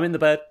 I'm in the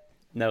bed.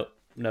 No,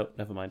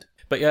 never mind.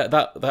 But yeah,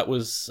 that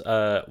was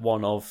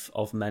one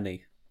of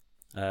many.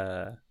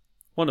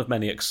 One of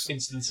many...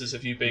 Instances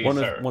of you being a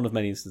ferret. One of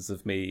many instances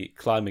of me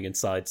climbing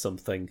inside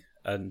something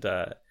and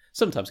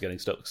sometimes getting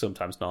stuck,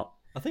 sometimes not.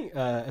 I think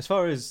as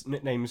far as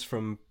nicknames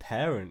from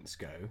parents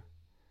go,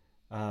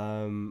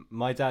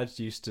 my dad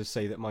used to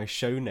say that my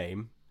show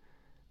name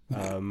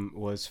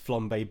was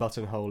Flambe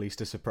Buttonhole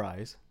Easter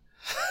Surprise.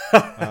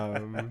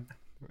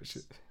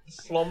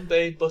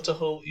 Flambe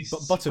Butterhole Easter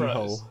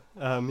Buttonhole. Surprise.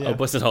 Yeah. Oh,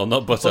 buttonhole,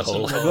 not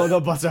butterhole. No,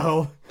 not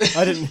Butterhole.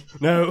 I didn't.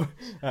 No.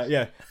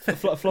 Yeah.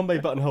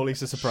 Flambe Buttonhole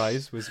Easter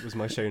Surprise was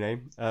my show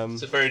name.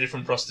 It's a very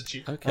different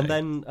prostitute. Okay. And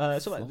then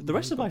the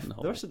rest of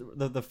Buttonhole.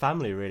 the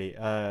family really,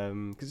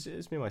 because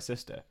it's me and my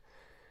sister.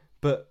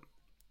 But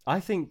I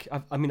think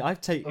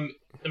I've taken.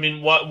 I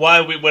mean,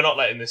 why we're not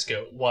letting this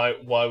go? Why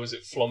was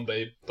it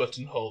Flambe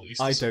Buttonhole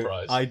Easter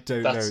Surprise? I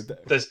don't know.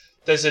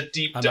 there's a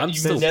deep. And I'm You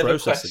still never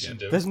processing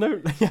questioned him. There's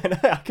no. Yeah,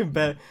 no, I can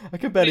barely I was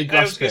grasp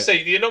going to it.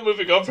 say you're not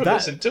moving on from That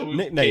this until we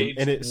nickname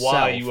in gauge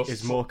why itself you were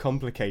is more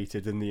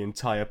complicated than the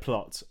entire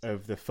plot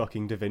of the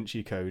fucking Da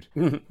Vinci Code.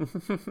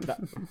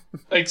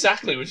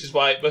 exactly, which is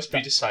why it must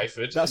be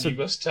deciphered. that's And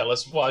you must tell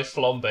us why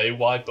flambe,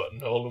 why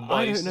buttonhole, and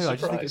why I is don't the know. I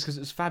just think surprise. it's because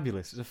it's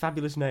fabulous. It's a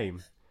fabulous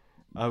name.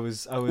 I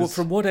was. Well,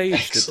 from what age did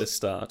Excellent. this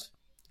start?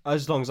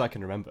 As long as I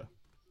can remember.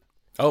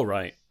 Oh,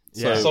 right.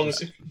 Yeah. As So, long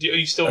as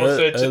you still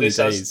referred to early this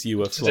days, as you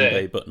were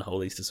today. flambe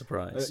buttonhole Easter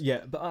surprise.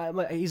 Yeah,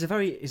 but he's a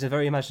very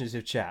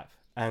imaginative chap,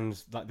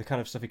 and like the kind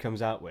of stuff he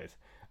comes out with.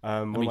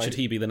 I mean, should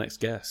he be the next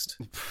guest?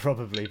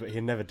 Probably, but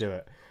he'd never do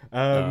it.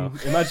 Oh.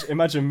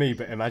 Imagine me,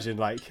 but imagine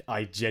like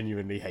I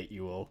genuinely hate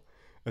you all,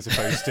 as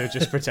opposed to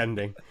just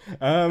pretending.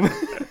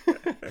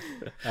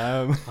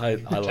 I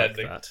like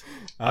Pretending. that.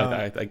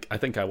 I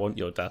think I want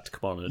your dad to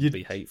come on and You'd-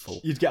 be hateful.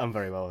 You'd get on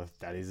very well with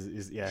Dad.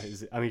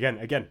 I mean,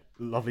 again,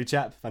 lovely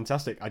chap,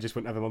 fantastic. I just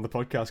wouldn't have him on the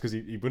podcast because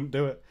he wouldn't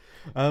do it.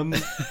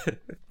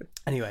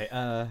 Anyway,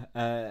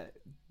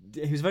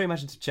 he was a very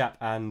imaginative chap,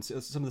 and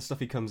some of the stuff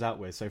he comes out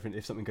with. So,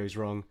 if something goes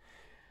wrong,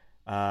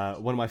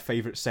 one of my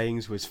favourite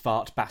sayings was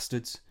 "fart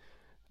bastards."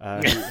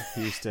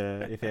 He used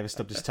to, if he ever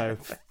stubbed his toe,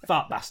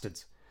 "fart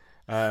bastards."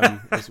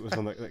 Was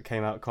one that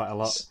came out quite a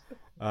lot.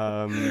 Oh,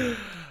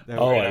 I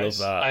love Nice.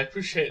 that. I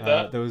appreciate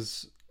that. There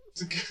was.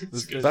 It's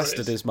a good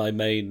Bastard phrase. is my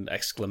main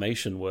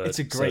exclamation word. It's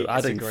a great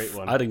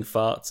one. Adding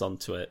farts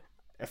onto it.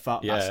 A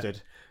fart Yeah.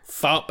 bastard.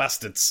 Fart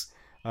bastards.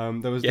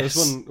 There was Yes.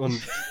 one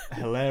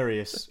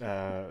hilarious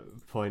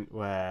point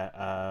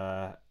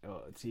where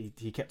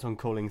he kept on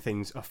calling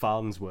things a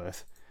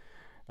Farnsworth.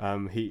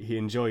 He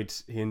enjoyed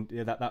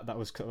that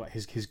was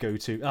his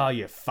go-to. Ah,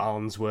 you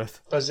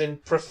Farnsworth. As in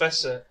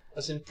Professor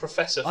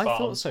I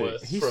thought so.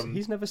 Farnsworth He's from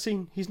never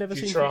seen Futurama.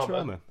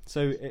 Futurama,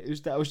 so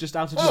that was just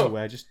out of Oh.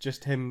 nowhere.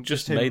 Just him.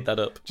 Just him, made that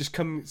up. Just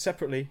come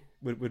separately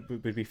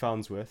would be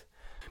Farnsworth.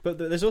 But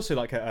there's also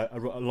like a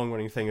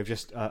long-running thing of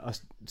just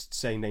us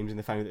saying names in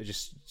the family that are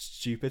just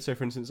stupid. So,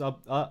 for instance,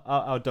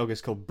 our dog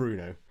is called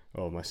Bruno.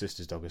 Oh, my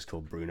sister's dog is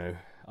called Bruno.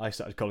 I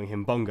started calling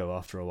him Bongo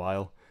after a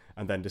while,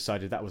 and then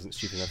decided that wasn't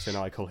stupid enough, so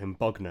now I call him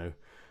Bogno.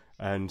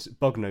 And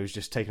Bogno's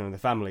just taken on the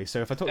family.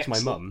 So if I talk to my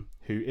Excellent. mum,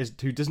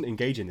 who doesn't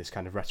engage in this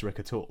kind of rhetoric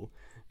at all,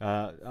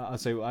 I'll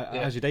say,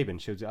 "How's your day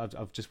been?"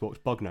 I've just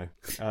walked Bogno.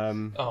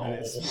 And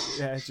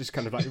it's just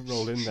kind of like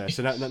rolled in there.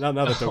 So now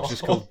the dog's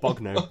just called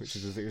Bogno, which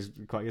is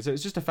quite good. So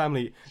it's just a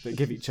family that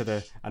give each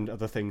other and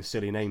other things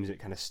silly names. It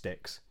kind of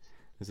sticks.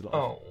 There's a lot.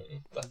 Of, Oh,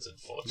 that's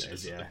unfortunate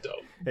for yeah. the dog.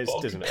 it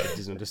Bog.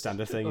 doesn't understand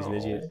a thing. He's an Oh.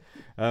 idiot.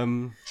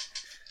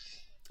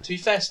 To be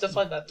fair, stuff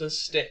like that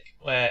does stick,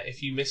 where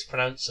if you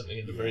mispronounce something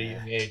at a very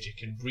young age, it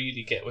can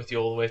really get with you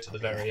all the way to the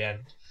very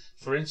end.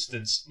 For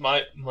instance,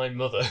 my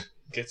mother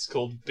gets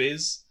called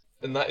Biz,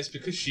 and that is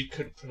because she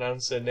couldn't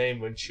pronounce her name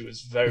when she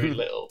was very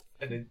little,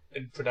 and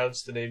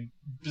pronounced the name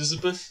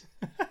Bizabeth,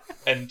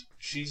 and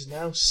she's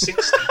now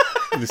 60,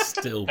 It's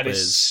still and is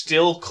biz.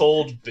 still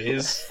called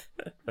Biz,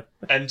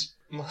 and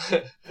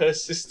her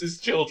sister's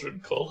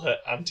children call her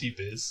Auntie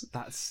Biz.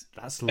 That's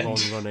And long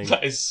running.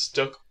 That is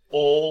stuck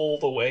all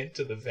the way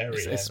to the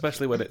very end.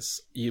 Especially when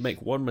you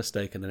make one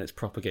mistake and then it's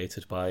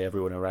propagated by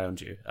everyone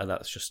around you, and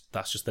that's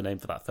just the name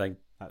for that thing.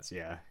 That's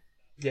yeah.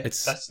 Yeah,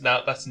 It's- that's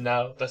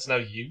now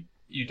you.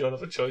 You don't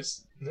have a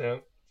choice.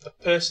 No. A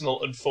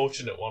personal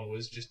unfortunate one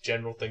was just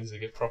general things that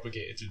get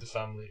propagated through the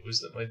family. It was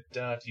that my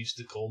dad used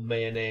to call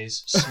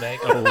mayonnaise smeg,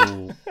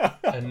 Oh,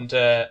 and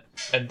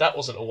that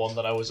wasn't a one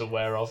that I was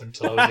aware of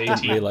until I was I didn't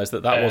 18. realise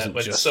that wasn't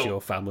when just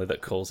your family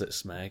that calls it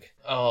smeg.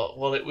 Oh,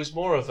 well, it was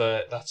more of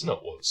a that's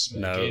not what smeg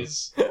No.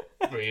 is,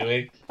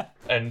 really.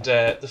 And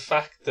the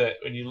fact that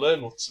when you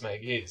learn what smeg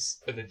is,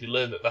 and then you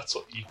learn that that's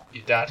what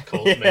your dad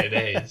calls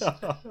mayonnaise,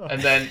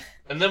 and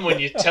then when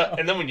you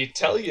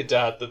tell your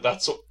dad that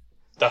that's what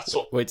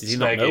Wait, did he smeg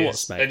not know what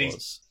is, smeg and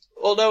was?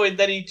 Well, no, and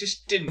then he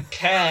just didn't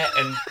care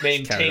and Carried on.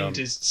 maintained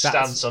his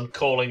stance on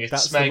calling it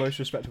That's the smeg. most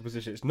respectable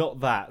position. It's not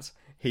that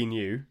he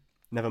knew.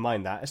 Never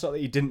mind that. It's not that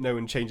he didn't know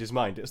and changed his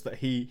mind. It's that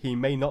he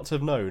may not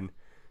have known,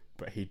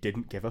 but he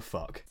didn't give a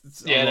fuck.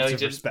 It's a Yeah, no, lot he of didn't.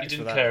 He respect for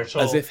didn't that. care at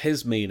all. As if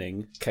his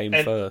meaning came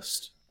And-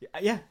 first.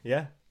 Yeah.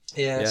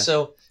 Yeah.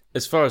 So,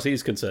 As far as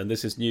he's concerned,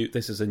 this is new.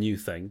 This is a new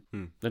thing.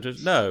 And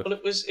just, no, well,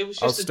 it was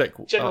I'll just stick-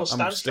 a general I'm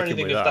stance for sticking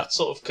anything with of that. that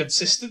sort of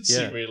consistency,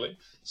 Yeah. really.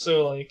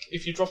 So, like,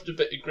 if you dropped a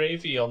bit of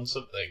gravy on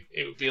something,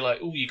 it would be like,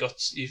 "Oh, you've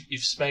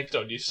smegged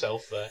on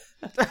yourself there,"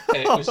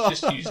 and it was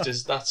just used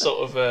as that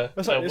sort of a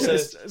It's like, word,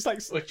 it's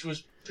like which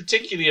was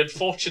particularly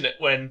unfortunate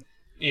when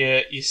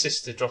your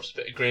sister drops a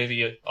bit of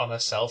gravy on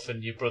herself,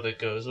 and your brother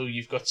goes, "Oh,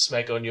 you've got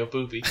smeg on your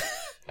boobie,"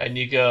 and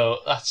you go,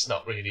 "That's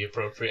not really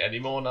appropriate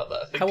anymore." Not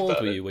that I think how old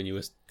about were it. you when you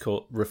were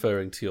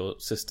referring to your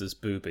sister's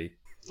boobie?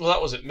 Well,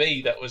 that wasn't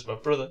me. That was my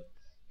brother.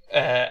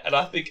 And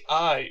I think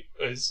I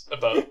was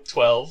about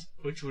 12,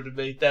 which would have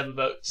made them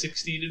about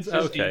 16 and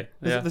 15. Okay,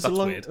 yeah, there's that's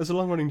weird. a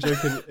long running joke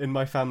in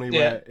my family Yeah.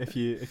 where if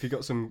you're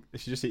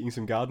just eating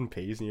some garden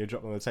peas and you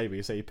drop them on the table,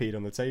 you say you peed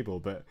on the table,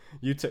 but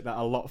you took that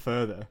a lot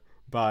further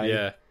by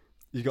Yeah,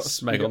 you got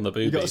Smeg you got- on the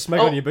You got boobie.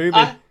 smeg on your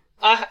boobie.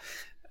 I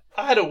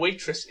I had a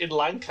waitress in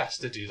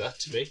Lancaster do that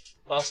to me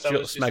whilst I She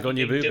got was smeg just on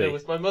your eating dinner boobie.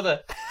 with my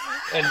mother.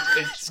 And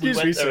we Excuse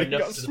went me, there sir, you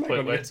got enough to the smeg point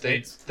on where your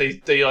tits.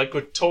 they like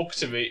would talk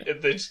to me,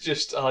 and they'd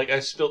just like I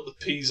spilt the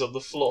peas on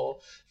the floor.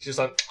 She was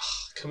like,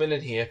 "Oh, come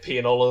in here,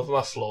 peeing all over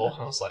my floor."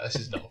 And I was like, "This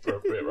is not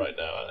appropriate right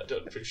now, and I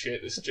don't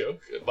appreciate this joke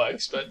at my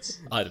expense."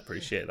 I'd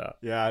appreciate that.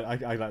 Yeah, I like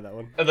that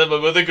one. And then my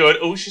mother going,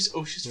 "Oh, she's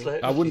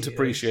flirting." I wouldn't with you,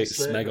 appreciate she's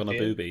flirting smeg on a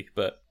with you." boobie,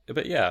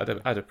 but yeah,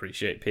 I'd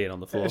appreciate peeing on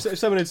the floor. If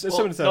someone had said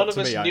Well, that none of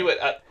to us me, knew it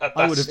at that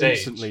I would have stage.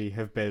 instantly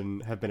have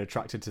been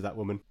attracted to that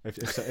woman.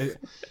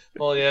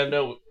 Well, yeah,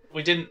 no,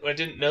 we didn't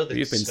know that.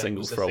 You've been smeg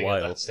single was a for a thing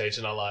while. At that stage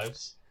in our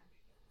lives.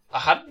 I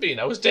hadn't been.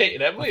 I was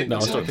dating Emily. No, I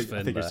was at the talking time.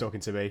 I think he's talking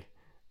to me,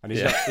 and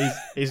he's Yeah.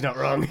 he's not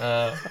wrong.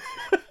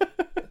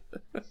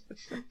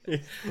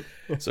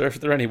 So if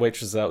there are any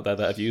waitresses out there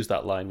that have used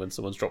that line when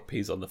someone's dropped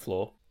peas on the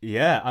floor,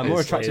 Yeah, I'm more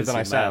Is- attractive is than I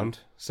your sound.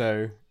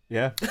 So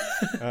yeah.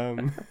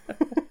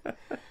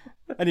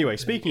 Anyway,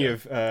 speaking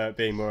of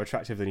being more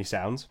attractive than he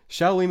sounds,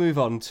 shall we move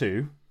on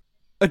to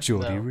a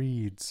Geordie No.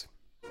 Reads?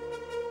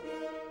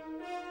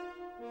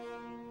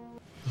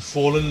 The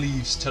fallen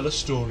leaves tell a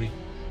story.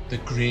 The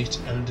great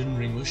Elden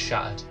Ring was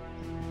shattered.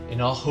 In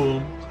our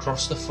home,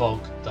 across the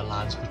fog, the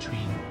lands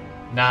between.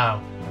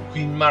 Now,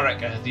 Queen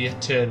Marika the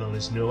Eternal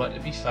is nowhere to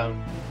be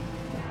found.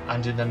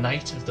 And in the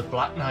night of the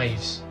Black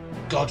Knives,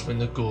 Godwyn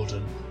the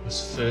Golden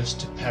was first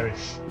to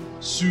perish.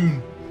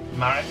 Soon,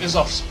 Marika's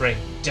offspring,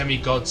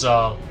 demigods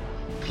all,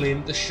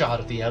 claimed the shard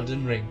of the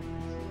Elden Ring.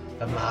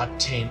 The mad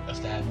taint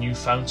of their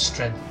newfound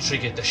strength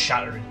triggered the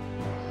shattering.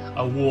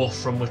 A war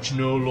from which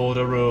no lord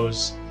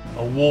arose.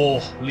 A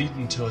war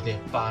leading to the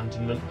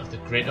abandonment of the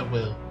greater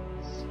will.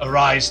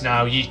 Arise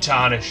now, ye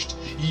tarnished,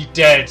 ye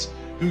dead,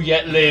 who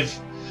yet live.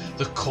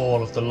 The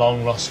call of the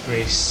long-lost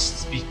grace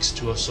speaks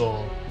to us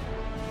all.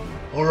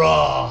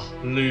 Hurrah,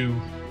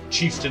 Lugh,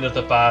 chieftain of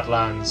the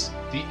Badlands,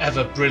 the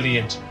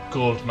ever-brilliant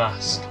Gold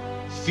Mask.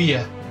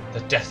 Fear,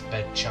 the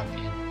deathbed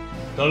champion.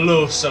 The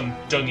loathsome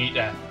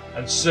Dung-Eater,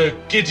 and Sir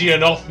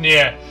Gideon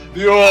Ofnir,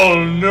 the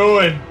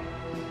all-knowing.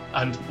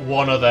 And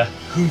one other,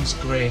 whom's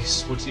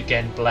grace would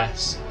again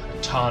bless,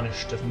 a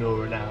tarnished of no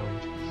renown,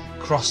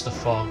 cross the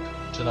fog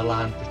to the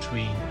land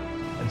between,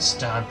 and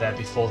stand there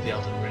before the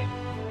Elden Ring,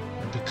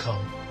 and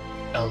become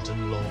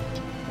Elden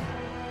Lord.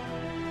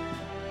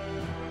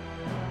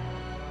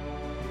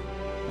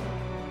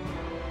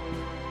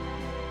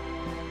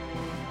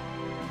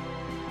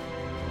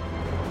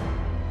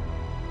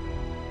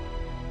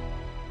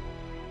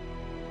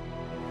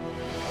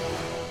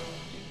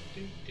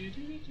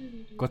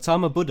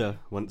 Gautama Buddha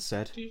once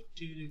said,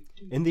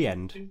 "In the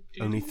end,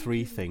 only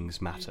three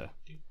things matter.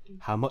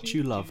 How much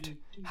you loved,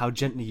 how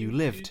gently you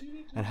lived,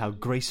 and how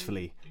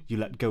gracefully you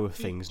let go of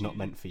things not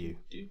meant for you."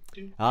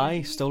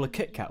 I stole a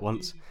Kit Kat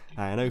once, and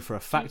I know for a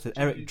fact that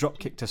Eric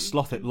dropkicked a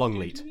sloth at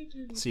Longleat.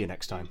 See you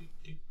next time.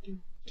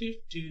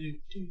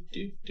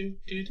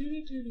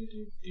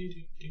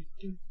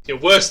 You're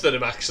worse than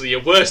him, actually.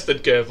 You're worse than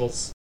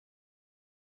Goebbels.